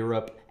Asia,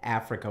 Europe,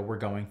 Africa were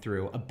going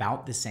through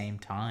about the same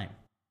time.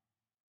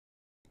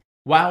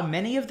 While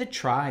many of the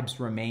tribes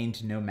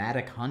remained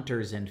nomadic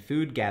hunters and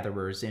food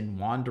gatherers in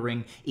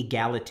wandering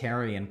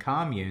egalitarian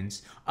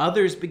communes,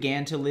 others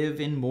began to live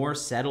in more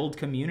settled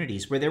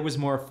communities where there was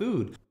more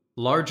food,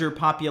 larger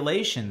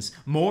populations,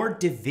 more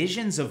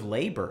divisions of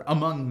labor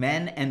among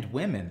men and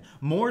women,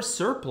 more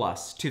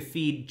surplus to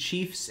feed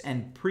chiefs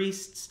and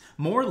priests,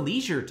 more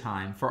leisure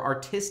time for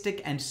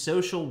artistic and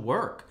social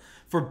work,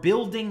 for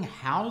building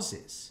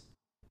houses.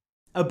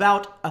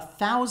 About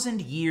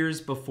 1,000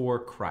 years before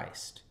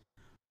Christ,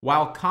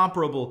 while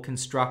comparable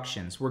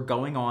constructions were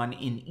going on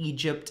in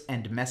Egypt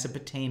and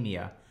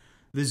Mesopotamia,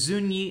 the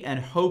Zuni and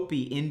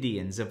Hopi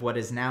Indians of what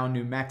is now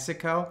New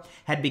Mexico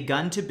had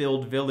begun to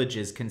build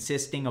villages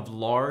consisting of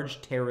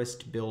large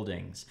terraced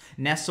buildings,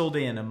 nestled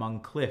in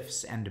among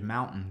cliffs and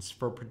mountains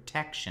for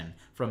protection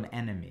from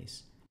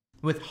enemies,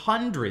 with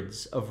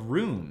hundreds of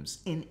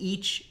rooms in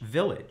each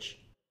village.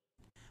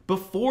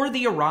 Before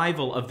the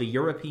arrival of the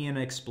European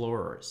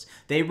explorers,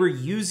 they were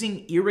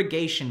using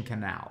irrigation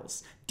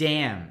canals,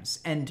 dams,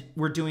 and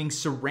were doing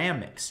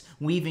ceramics,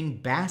 weaving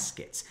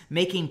baskets,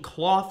 making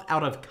cloth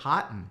out of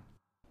cotton.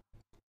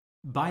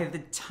 By the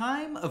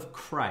time of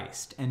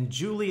Christ and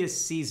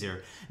Julius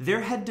Caesar,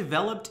 there had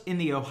developed in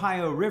the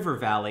Ohio River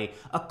Valley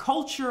a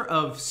culture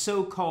of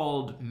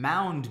so-called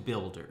mound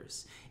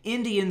builders,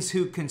 Indians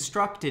who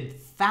constructed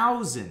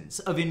thousands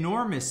of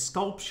enormous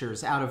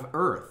sculptures out of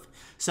earth,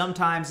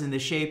 sometimes in the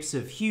shapes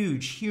of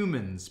huge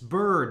humans,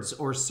 birds,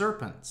 or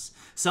serpents,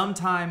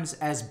 sometimes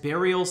as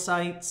burial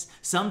sites,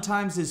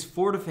 sometimes as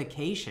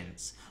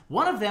fortifications.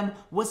 One of them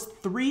was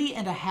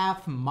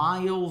 3.5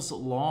 miles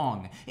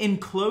long,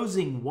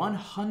 enclosing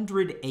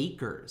 100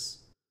 acres.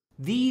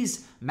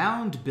 These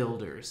mound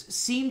builders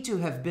seem to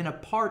have been a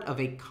part of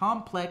a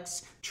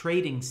complex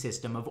trading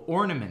system of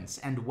ornaments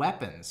and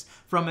weapons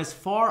from as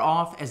far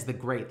off as the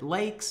Great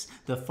Lakes,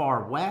 the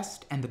Far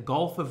West, and the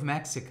Gulf of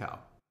Mexico.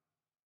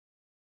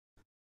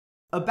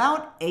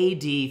 About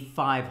AD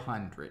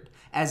 500,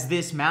 as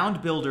this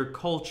mound builder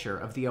culture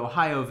of the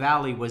Ohio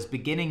Valley was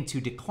beginning to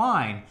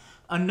decline,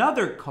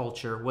 another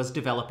culture was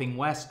developing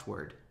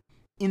westward.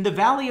 In the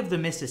valley of the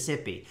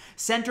Mississippi,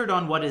 centered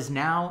on what is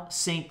now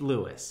St.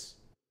 Louis.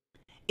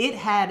 It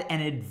had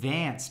an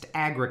advanced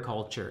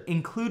agriculture,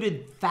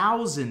 included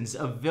thousands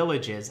of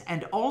villages,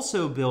 and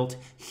also built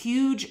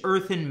huge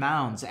earthen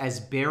mounds as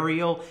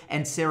burial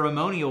and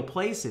ceremonial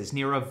places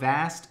near a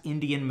vast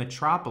Indian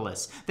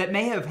metropolis that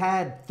may have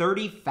had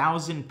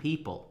 30,000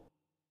 people.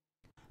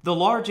 The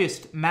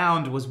largest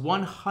mound was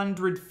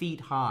 100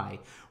 feet high,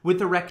 with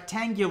a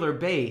rectangular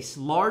base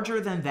larger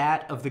than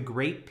that of the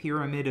Great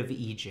Pyramid of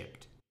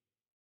Egypt.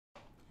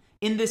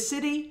 In the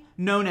city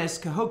known as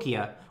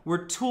Cahokia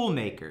were tool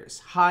makers,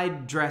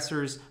 hide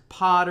dressers,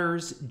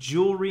 potters,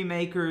 jewelry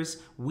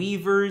makers,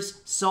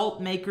 weavers, salt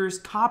makers,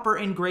 copper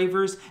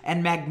engravers,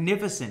 and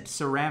magnificent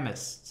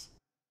ceramists.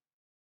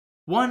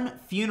 One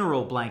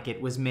funeral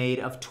blanket was made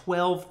of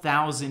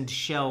 12,000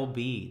 shell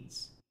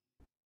beads.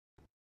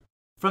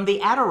 From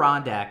the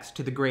Adirondacks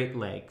to the Great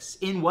Lakes,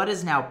 in what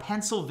is now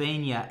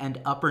Pennsylvania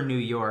and Upper New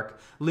York,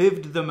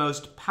 lived the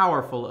most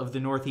powerful of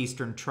the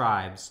northeastern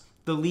tribes,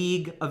 the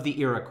League of the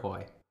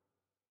Iroquois,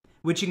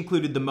 which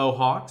included the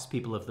Mohawks,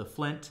 people of the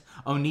Flint,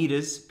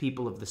 Oneidas,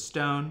 people of the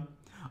Stone,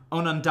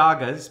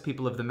 Onondagas,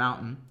 people of the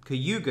Mountain,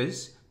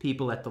 Cayugas,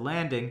 people at the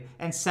Landing,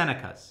 and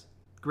Senecas,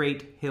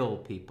 Great Hill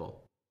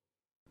people.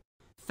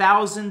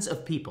 Thousands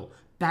of people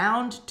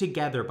bound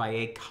together by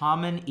a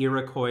common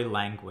Iroquois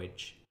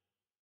language.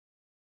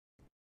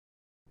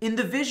 In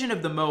the vision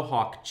of the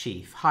Mohawk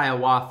chief,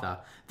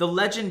 Hiawatha, the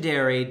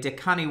legendary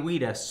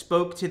Dekaniwida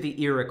spoke to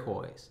the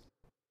Iroquois.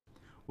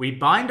 We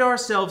bind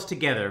ourselves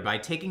together by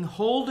taking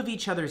hold of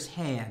each other's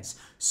hands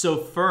so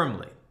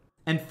firmly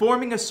and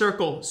forming a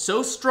circle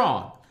so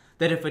strong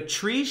that if a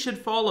tree should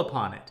fall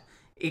upon it,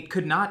 it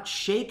could not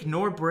shake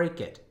nor break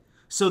it,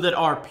 so that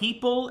our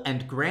people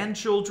and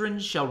grandchildren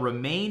shall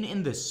remain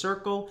in the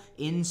circle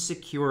in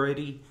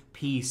security,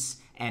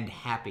 peace, and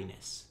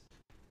happiness.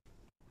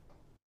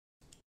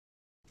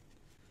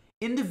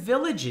 In the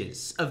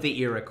villages of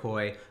the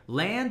Iroquois,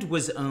 land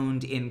was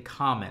owned in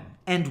common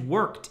and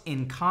worked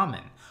in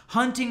common.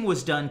 Hunting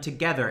was done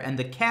together, and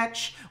the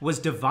catch was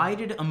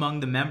divided among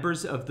the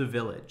members of the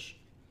village.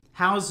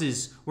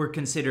 Houses were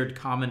considered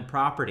common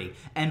property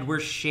and were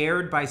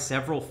shared by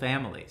several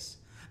families.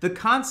 The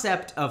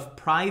concept of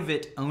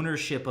private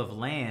ownership of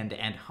land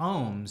and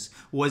homes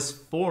was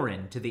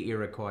foreign to the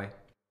Iroquois.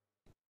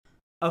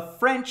 A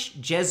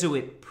French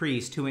Jesuit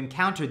priest who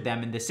encountered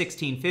them in the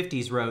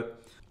 1650s wrote,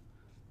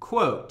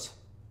 quote,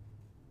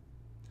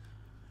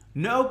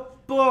 "No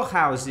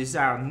poorhouses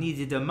are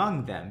needed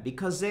among them,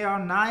 because they are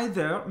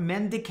neither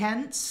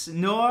mendicants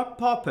nor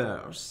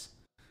paupers.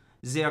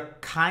 Their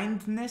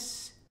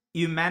kindness,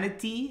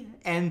 humanity,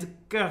 and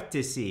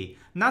courtesy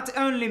not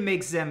only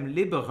makes them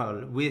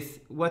liberal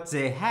with what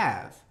they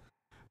have,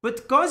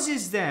 but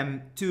causes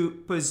them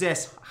to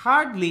possess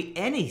hardly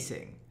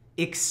anything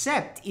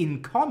except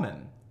in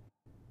common."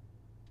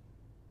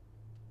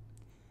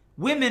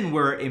 Women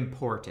were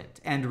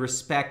important and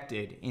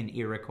respected in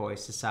Iroquois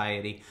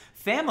society.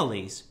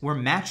 Families were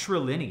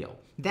matrilineal.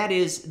 That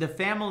is, the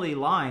family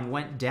line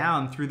went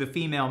down through the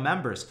female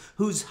members,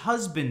 whose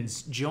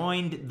husbands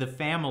joined the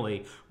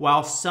family,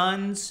 while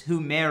sons who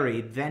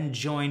married then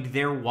joined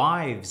their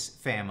wives'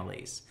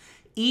 families.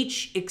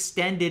 Each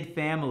extended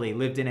family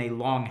lived in a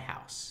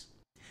longhouse.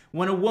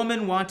 When a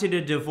woman wanted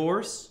a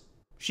divorce,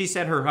 she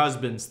set her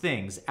husband's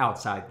things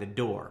outside the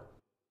door.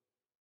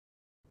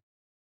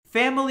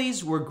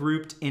 Families were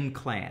grouped in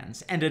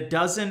clans, and a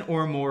dozen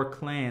or more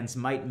clans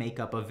might make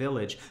up a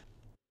village.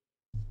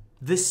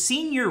 The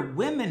senior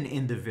women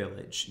in the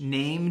village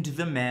named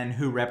the men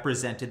who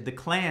represented the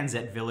clans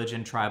at village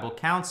and tribal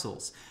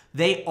councils.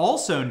 They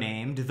also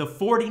named the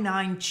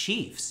 49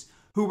 chiefs,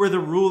 who were the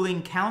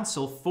ruling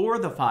council for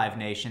the Five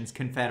Nations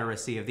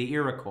Confederacy of the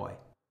Iroquois.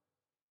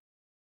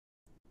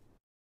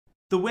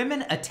 The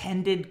women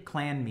attended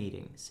clan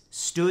meetings,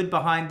 stood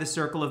behind the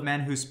circle of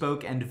men who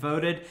spoke and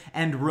voted,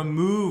 and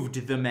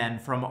removed the men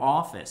from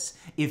office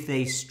if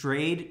they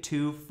strayed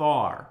too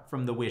far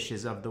from the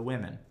wishes of the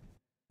women.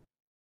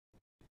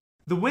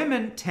 The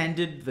women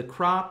tended the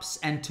crops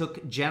and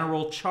took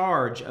general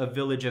charge of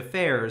village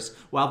affairs,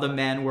 while the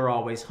men were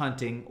always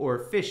hunting or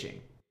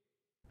fishing.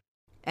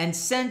 And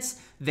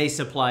since they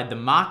supplied the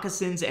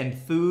moccasins and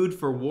food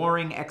for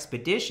warring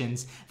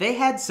expeditions, they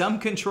had some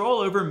control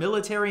over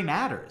military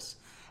matters.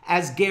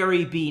 As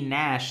Gary B.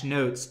 Nash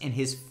notes in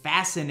his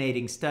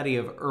fascinating study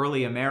of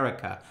early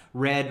America,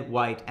 Red,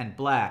 White, and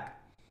Black,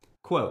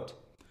 quote,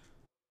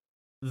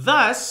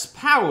 "Thus,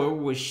 power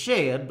was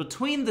shared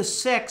between the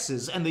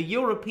sexes, and the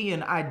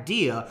European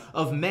idea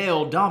of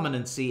male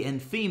dominancy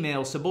and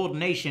female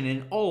subordination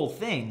in all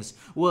things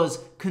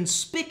was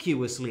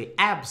conspicuously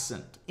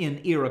absent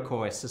in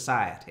Iroquois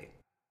society."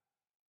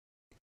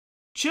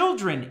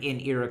 Children in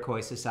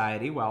Iroquois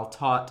society, while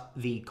taught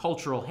the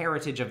cultural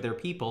heritage of their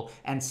people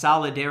and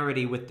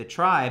solidarity with the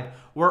tribe,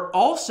 were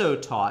also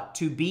taught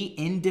to be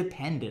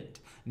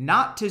independent,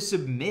 not to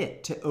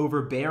submit to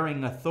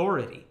overbearing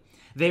authority.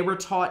 They were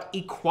taught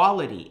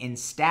equality in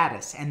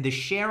status and the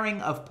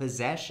sharing of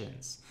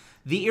possessions.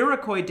 The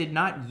Iroquois did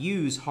not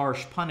use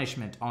harsh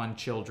punishment on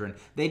children.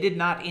 They did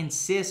not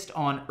insist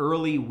on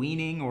early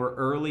weaning or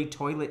early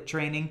toilet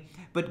training,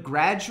 but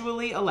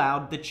gradually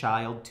allowed the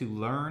child to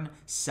learn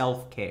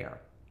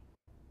self-care.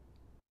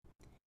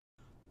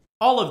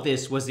 All of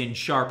this was in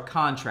sharp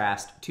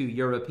contrast to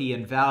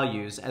European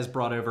values as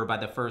brought over by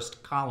the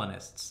first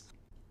colonists.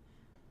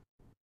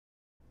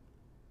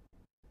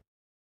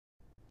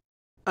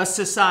 A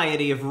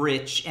society of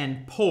rich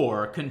and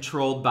poor,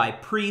 controlled by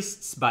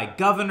priests, by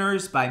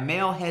governors, by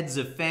male heads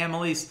of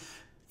families.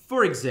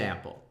 For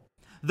example,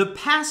 the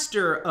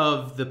pastor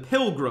of the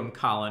Pilgrim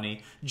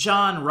colony,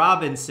 John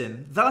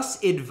Robinson,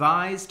 thus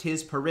advised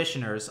his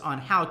parishioners on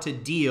how to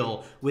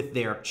deal with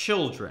their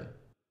children.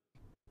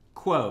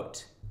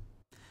 Quote,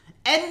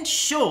 "And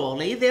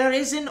surely there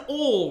is in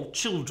all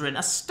children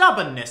a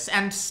stubbornness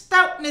and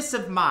stoutness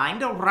of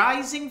mind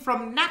arising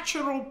from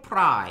natural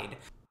pride,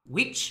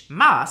 which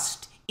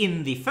must,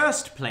 in the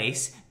first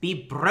place, be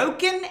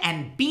broken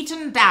and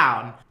beaten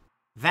down,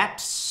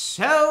 that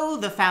so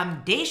the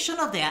foundation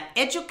of their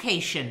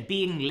education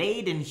being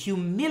laid in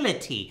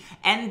humility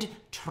and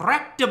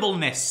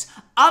tractableness,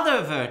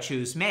 other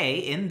virtues may,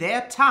 in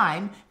their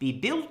time, be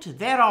built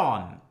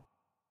thereon."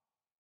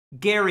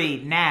 Gary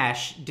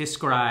Nash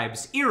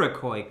describes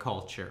Iroquois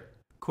culture,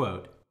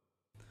 quote,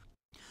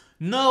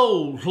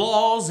 "No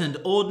laws and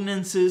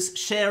ordinances,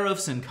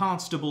 sheriffs and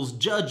constables,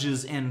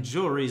 judges and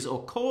juries,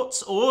 or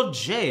courts or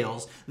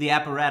jails, the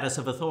apparatus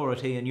of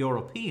authority in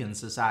European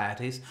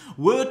societies,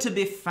 were to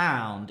be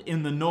found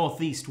in the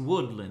northeast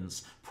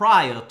woodlands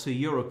prior to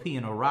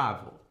European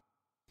arrival.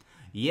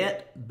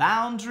 Yet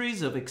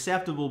boundaries of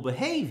acceptable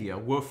behavior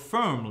were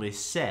firmly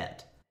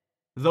set.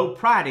 Though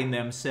priding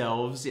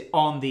themselves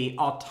on the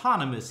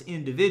autonomous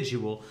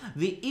individual,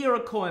 the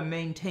Iroquois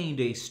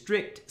maintained a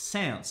strict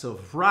sense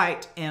of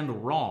right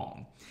and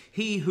wrong.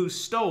 He who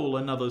stole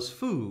another's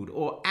food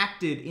or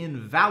acted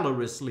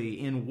invalorously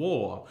in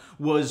war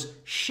was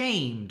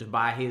shamed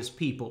by his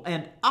people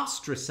and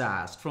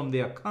ostracized from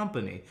their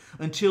company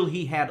until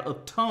he had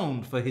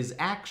atoned for his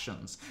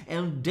actions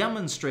and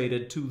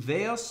demonstrated to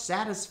their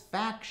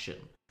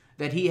satisfaction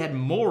that he had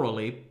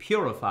morally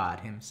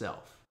purified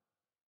himself."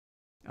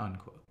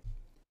 Unquote.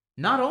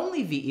 Not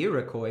only the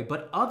Iroquois,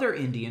 but other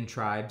Indian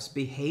tribes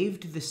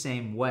behaved the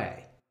same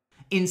way.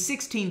 In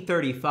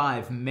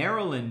 1635,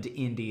 Maryland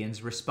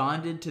Indians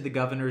responded to the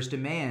governor's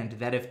demand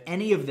that if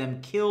any of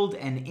them killed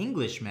an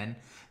Englishman,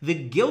 the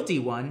guilty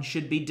one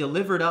should be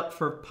delivered up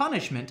for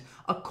punishment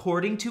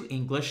according to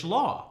English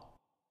law.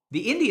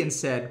 The Indians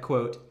said,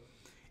 quote,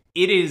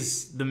 "It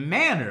is the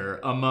manner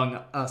among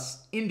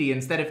us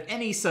Indians that if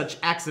any such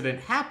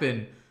accident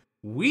happen,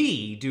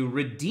 we do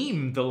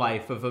redeem the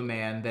life of a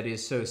man that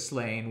is so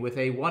slain with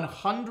a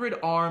 100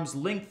 arms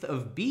length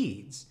of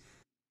beads.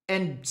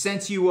 And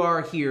since you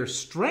are here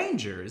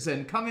strangers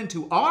and come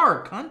into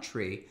our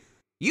country,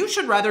 you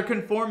should rather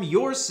conform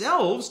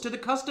yourselves to the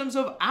customs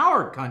of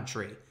our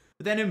country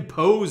than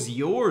impose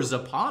yours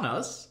upon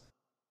us."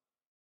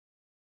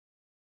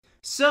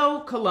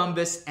 So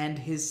Columbus and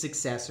his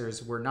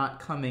successors were not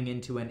coming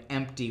into an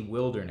empty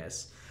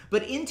wilderness,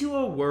 but into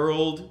a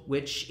world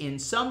which in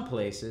some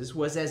places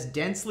was as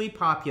densely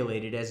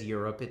populated as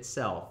Europe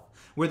itself,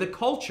 where the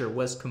culture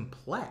was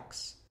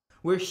complex,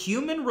 where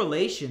human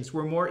relations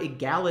were more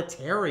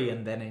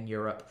egalitarian than in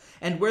Europe,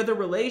 and where the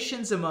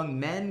relations among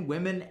men,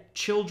 women,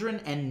 children,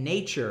 and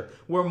nature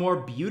were more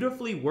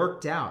beautifully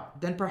worked out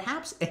than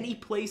perhaps any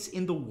place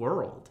in the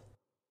world.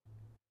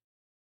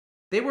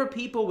 They were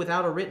people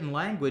without a written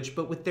language,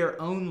 but with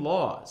their own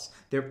laws,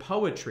 their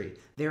poetry,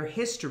 their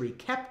history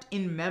kept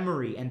in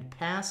memory and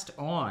passed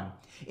on,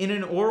 in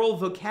an oral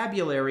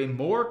vocabulary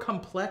more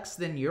complex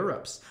than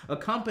Europe's,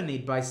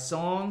 accompanied by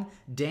song,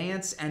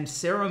 dance, and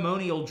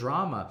ceremonial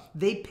drama.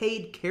 They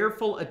paid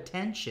careful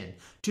attention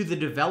to the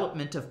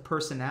development of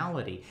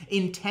personality,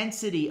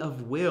 intensity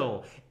of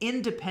will,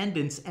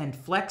 independence and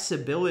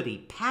flexibility,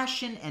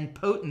 passion and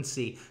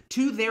potency,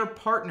 to their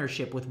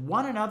partnership with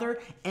one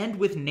another and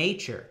with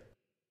nature.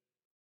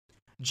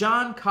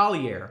 John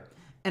Collier,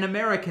 an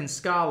American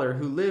scholar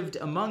who lived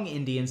among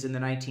Indians in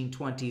the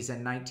 1920s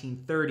and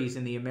 1930s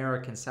in the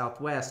American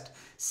Southwest,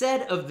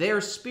 said of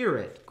their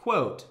spirit,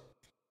 quote,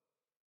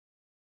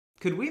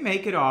 "Could we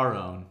make it our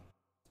own,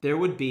 there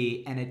would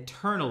be an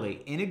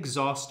eternally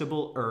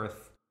inexhaustible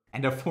earth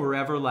and a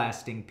forever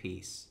lasting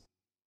peace."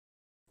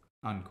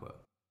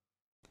 Unquote.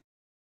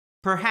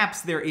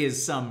 Perhaps there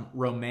is some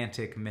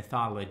romantic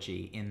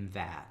mythology in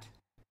that.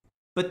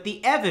 But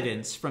the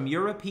evidence from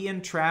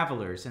European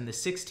travelers in the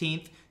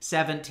 16th,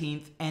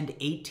 17th, and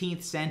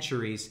 18th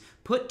centuries,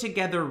 put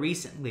together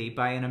recently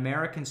by an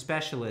American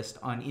specialist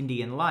on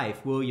Indian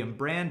life, William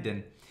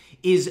Brandon,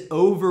 is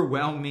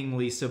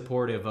overwhelmingly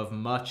supportive of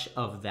much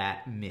of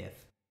that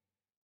myth.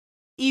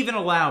 Even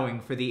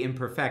allowing for the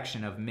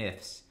imperfection of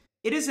myths,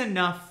 it is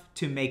enough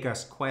to make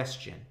us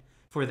question,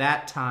 for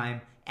that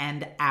time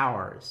and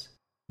ours,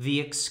 the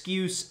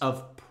excuse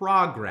of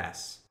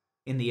progress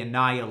in the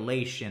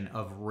annihilation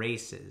of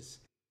races,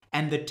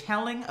 and the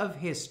telling of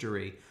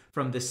history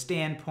from the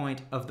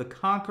standpoint of the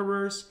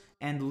conquerors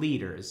and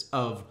leaders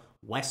of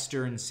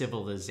Western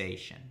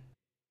civilization.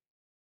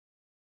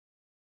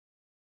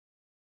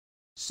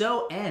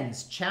 So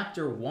ends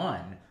Chapter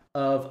 1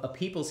 of A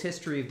People's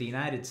History of the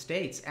United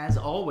States. As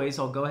always,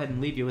 I'll go ahead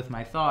and leave you with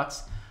my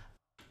thoughts.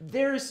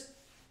 There's,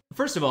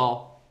 first of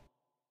all,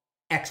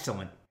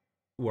 excellent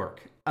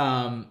work.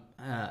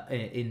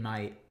 In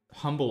my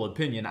humble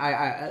opinion,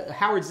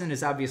 Howard Zinn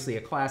is obviously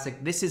a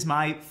classic. This is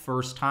my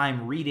first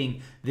time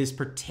reading this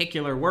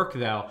particular work,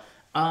 though.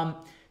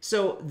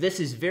 So this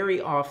is very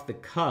off the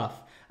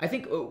cuff. I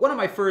think one of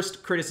my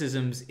first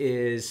criticisms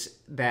is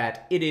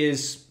that it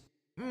is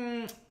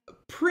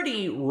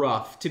pretty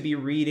rough to be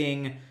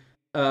reading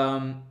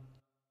a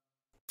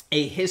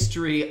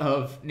history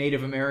of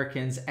Native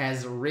Americans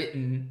as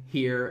written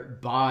here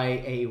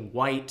by a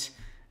white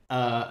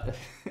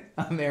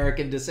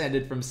American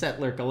descended from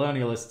settler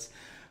colonialists,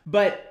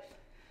 but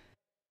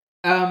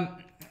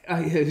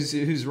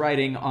who's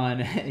writing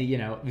on,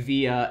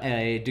 via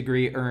a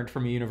degree earned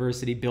from a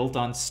university built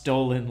on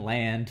stolen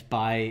land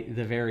by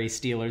the very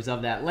stealers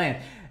of that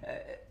land.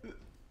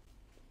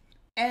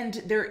 And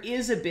there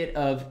is a bit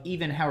of,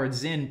 even Howard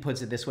Zinn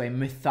puts it this way,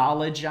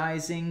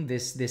 mythologizing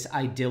this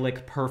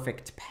idyllic,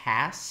 perfect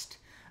past.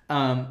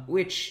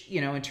 Which,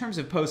 in terms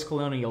of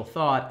post-colonial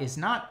thought, is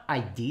not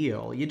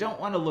ideal. You don't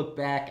want to look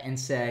back and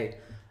say,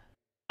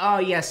 oh,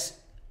 yes,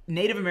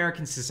 Native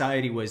American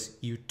society was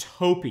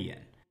utopian.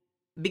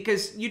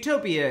 Because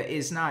utopia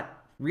is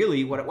not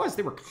really what it was.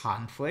 There were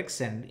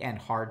conflicts and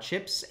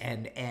hardships,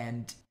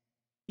 and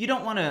you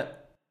don't want to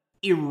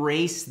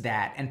erase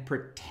that and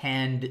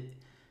pretend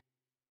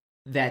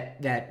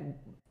that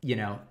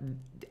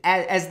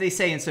as they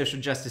say in social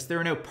justice, there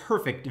are no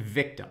perfect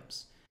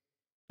victims.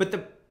 But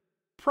the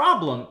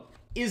problem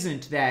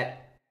isn't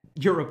that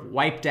Europe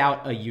wiped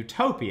out a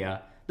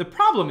utopia. The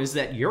problem is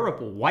that Europe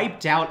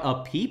wiped out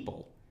a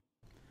people.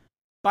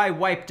 By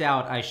wiped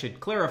out, I should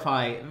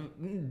clarify,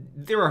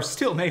 there are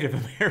still Native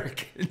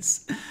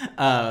Americans.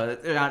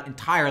 They're not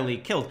entirely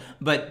killed,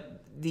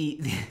 but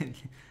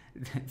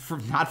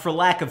not for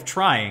lack of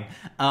trying,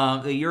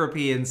 the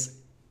Europeans,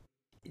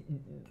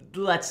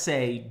 let's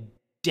say,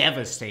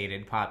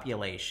 devastated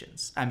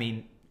populations. I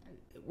mean,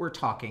 we're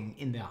talking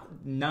in the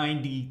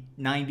 90,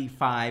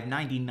 95,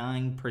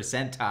 99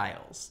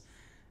 percentiles.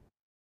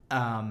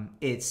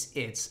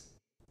 It's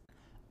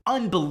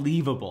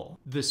unbelievable,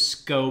 the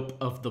scope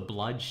of the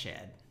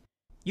bloodshed.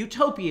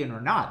 Utopian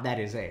or not, that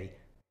is a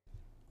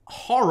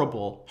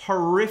horrible,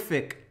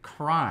 horrific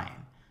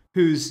crime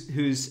whose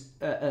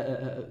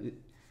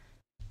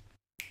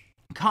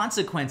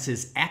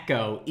consequences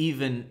echo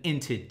even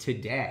into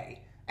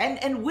today,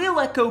 and will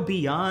echo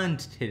beyond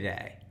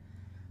today.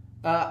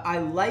 I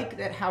like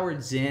that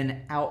Howard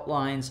Zinn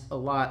outlines a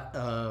lot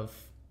of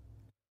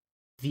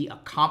the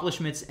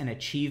accomplishments and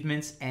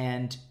achievements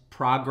and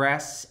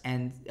progress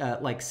and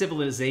like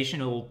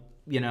civilizational,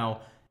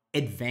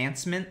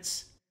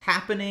 advancements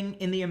happening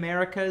in the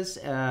Americas,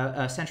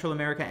 Central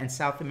America and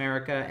South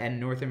America and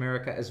North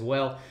America as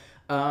well,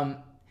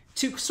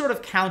 to sort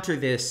of counter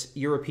this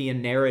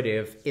European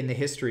narrative in the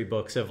history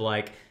books of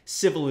like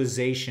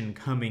civilization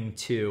coming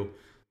to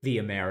the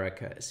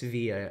Americas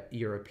via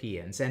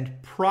Europeans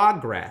and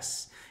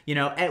progress,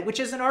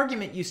 which is an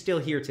argument you still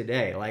hear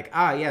today. Like,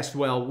 yes,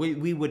 well,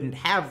 we wouldn't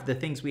have the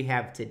things we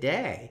have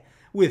today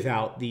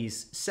without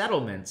these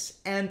settlements.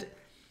 And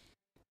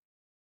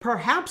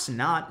perhaps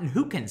not, and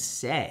who can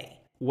say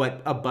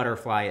what a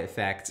butterfly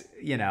effect,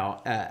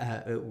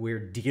 we're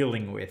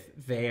dealing with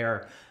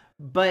there.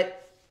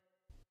 But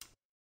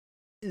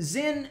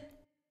Zinn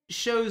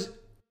shows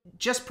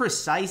just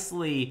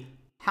precisely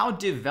how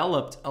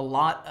developed a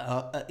lot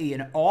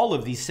all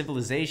of these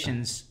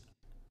civilizations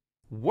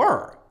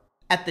were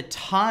at the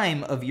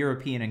time of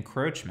European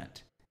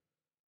encroachment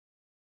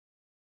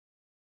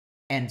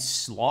and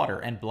slaughter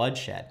and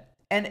bloodshed.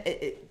 And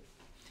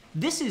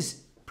this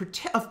is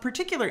of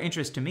particular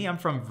interest to me. I'm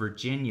from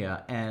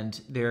Virginia,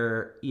 and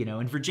there,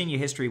 in Virginia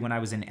history, when I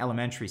was in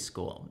elementary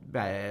school,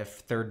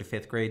 3rd to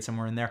 5th grade,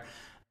 somewhere in there,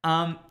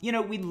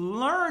 we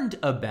learned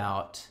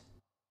about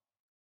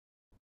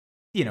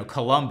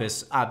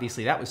Columbus.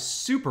 Obviously, that was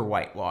super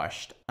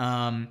whitewashed.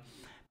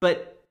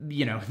 But,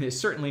 there's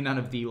certainly none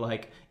of the,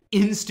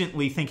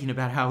 instantly thinking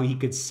about how he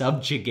could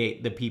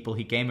subjugate the people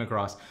he came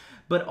across.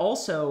 But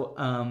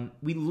also,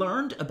 we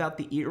learned about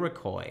the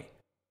Iroquois,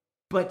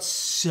 but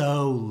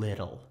so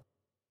little.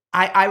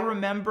 I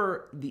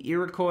remember the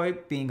Iroquois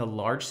being a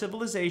large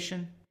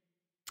civilization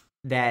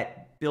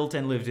that built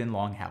and lived in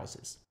long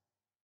houses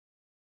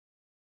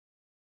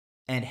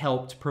and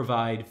helped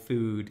provide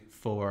food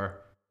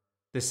for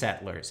the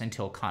settlers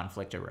until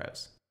conflict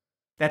arose.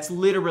 That's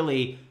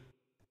literally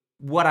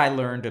what I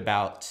learned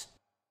about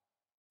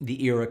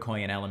the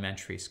Iroquois in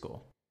elementary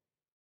school.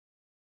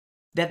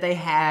 That they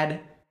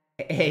had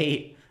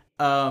a,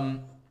 I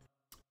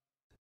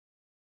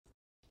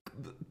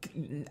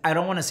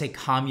don't want to say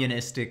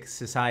communistic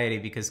society,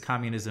 because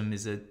communism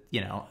is a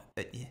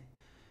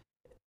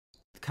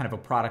kind of a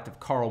product of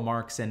Karl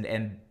Marx,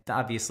 and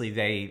obviously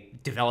they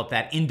developed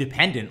that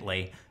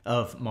independently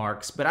of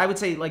Marx. But I would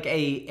say like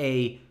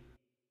a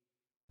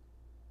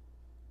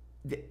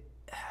the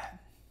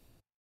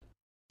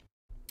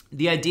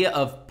idea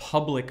of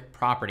public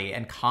property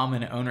and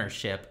common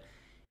ownership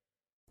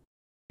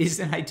is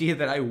an idea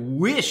that I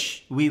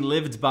wish we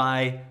lived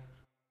by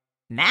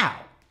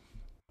now.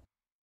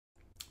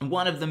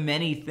 One of the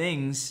many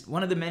things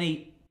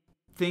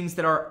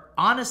that are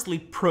honestly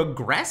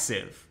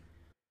progressive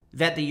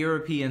that the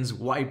Europeans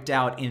wiped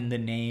out in the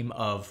name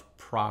of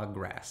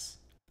progress.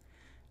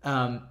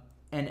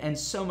 And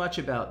so much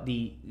about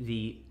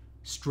the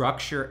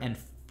structure and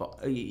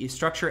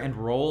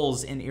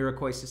roles in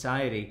Iroquois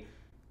society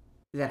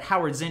that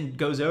Howard Zinn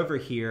goes over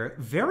here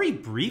very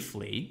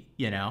briefly,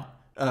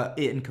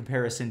 in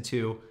comparison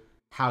to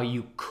how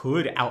you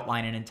could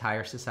outline an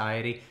entire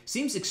society,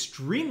 seems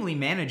extremely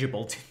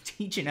manageable to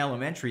teach in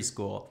elementary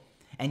school.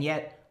 And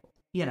yet,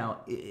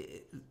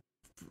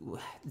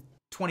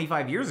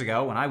 25 years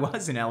ago when I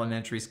was in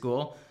elementary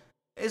school,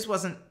 this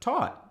wasn't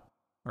taught.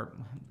 Or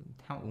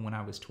when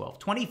I was 12,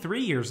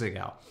 23 years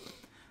ago,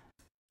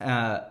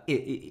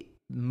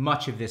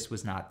 much of this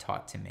was not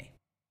taught to me.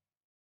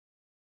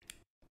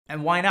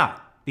 And why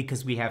not?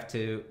 Because we have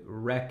to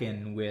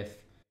reckon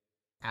with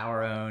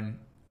our own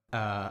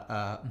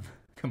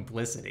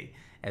complicity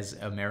as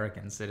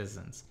American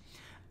citizens.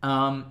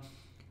 The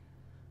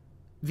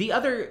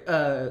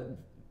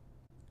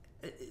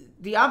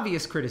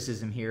obvious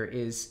criticism here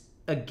is,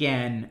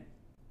 again,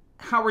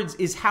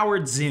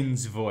 Howard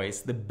Zinn's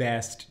voice the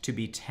best to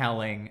be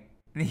telling,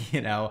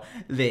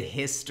 the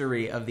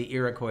history of the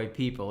Iroquois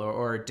people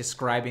or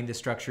describing the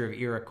structure of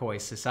Iroquois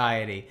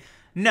society?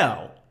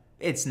 No,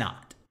 it's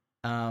not.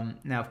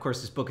 Now, of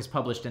course, this book is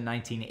published in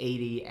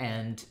 1980,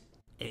 and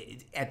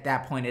at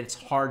that point, it's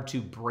hard to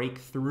break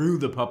through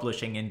the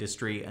publishing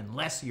industry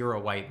unless you're a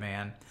white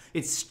man.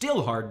 It's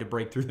still hard to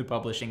break through the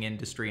publishing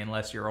industry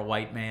unless you're a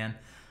white man.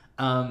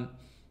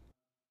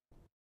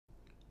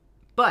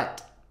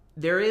 But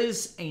there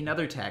is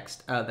another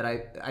text that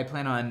I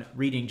plan on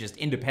reading just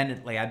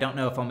independently. I don't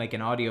know if I'll make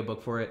an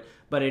audiobook for it,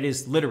 but it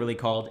is literally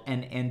called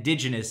An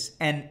Indigenous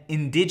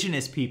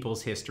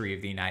People's History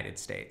of the United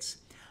States.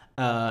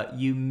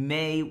 You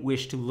may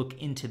wish to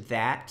look into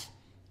that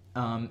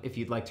if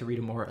you'd like to read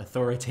a more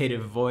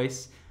authoritative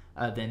voice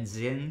than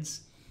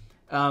Zinn's.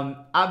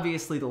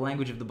 Obviously, the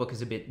language of the book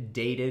is a bit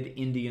dated.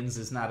 Indians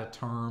is not a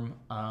term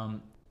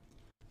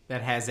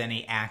that has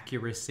any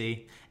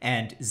accuracy.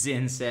 And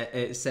Zinn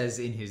says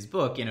in his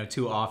book,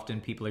 too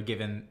often people are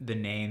given the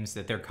names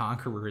that their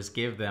conquerors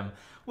give them.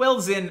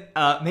 Well, Zinn,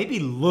 maybe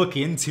look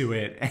into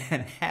it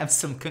and have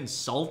some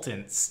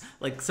consultants,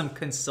 like some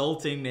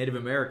consulting Native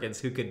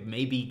Americans who could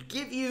maybe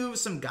give you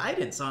some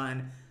guidance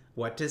on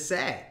what to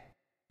say.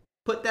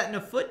 Put that in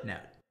a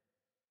footnote.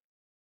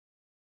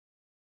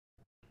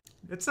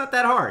 It's not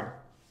that hard.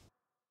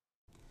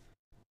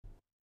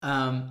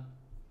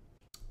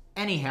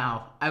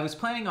 Anyhow, I was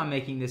planning on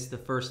making this the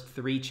first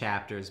 3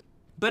 chapters,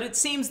 but it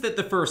seems that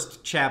the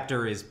first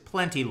chapter is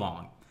plenty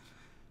long.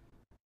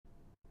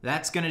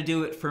 That's going to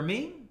do it for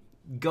me.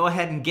 Go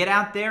ahead and get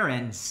out there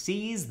and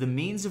seize the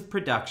means of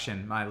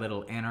production, my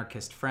little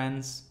anarchist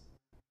friends.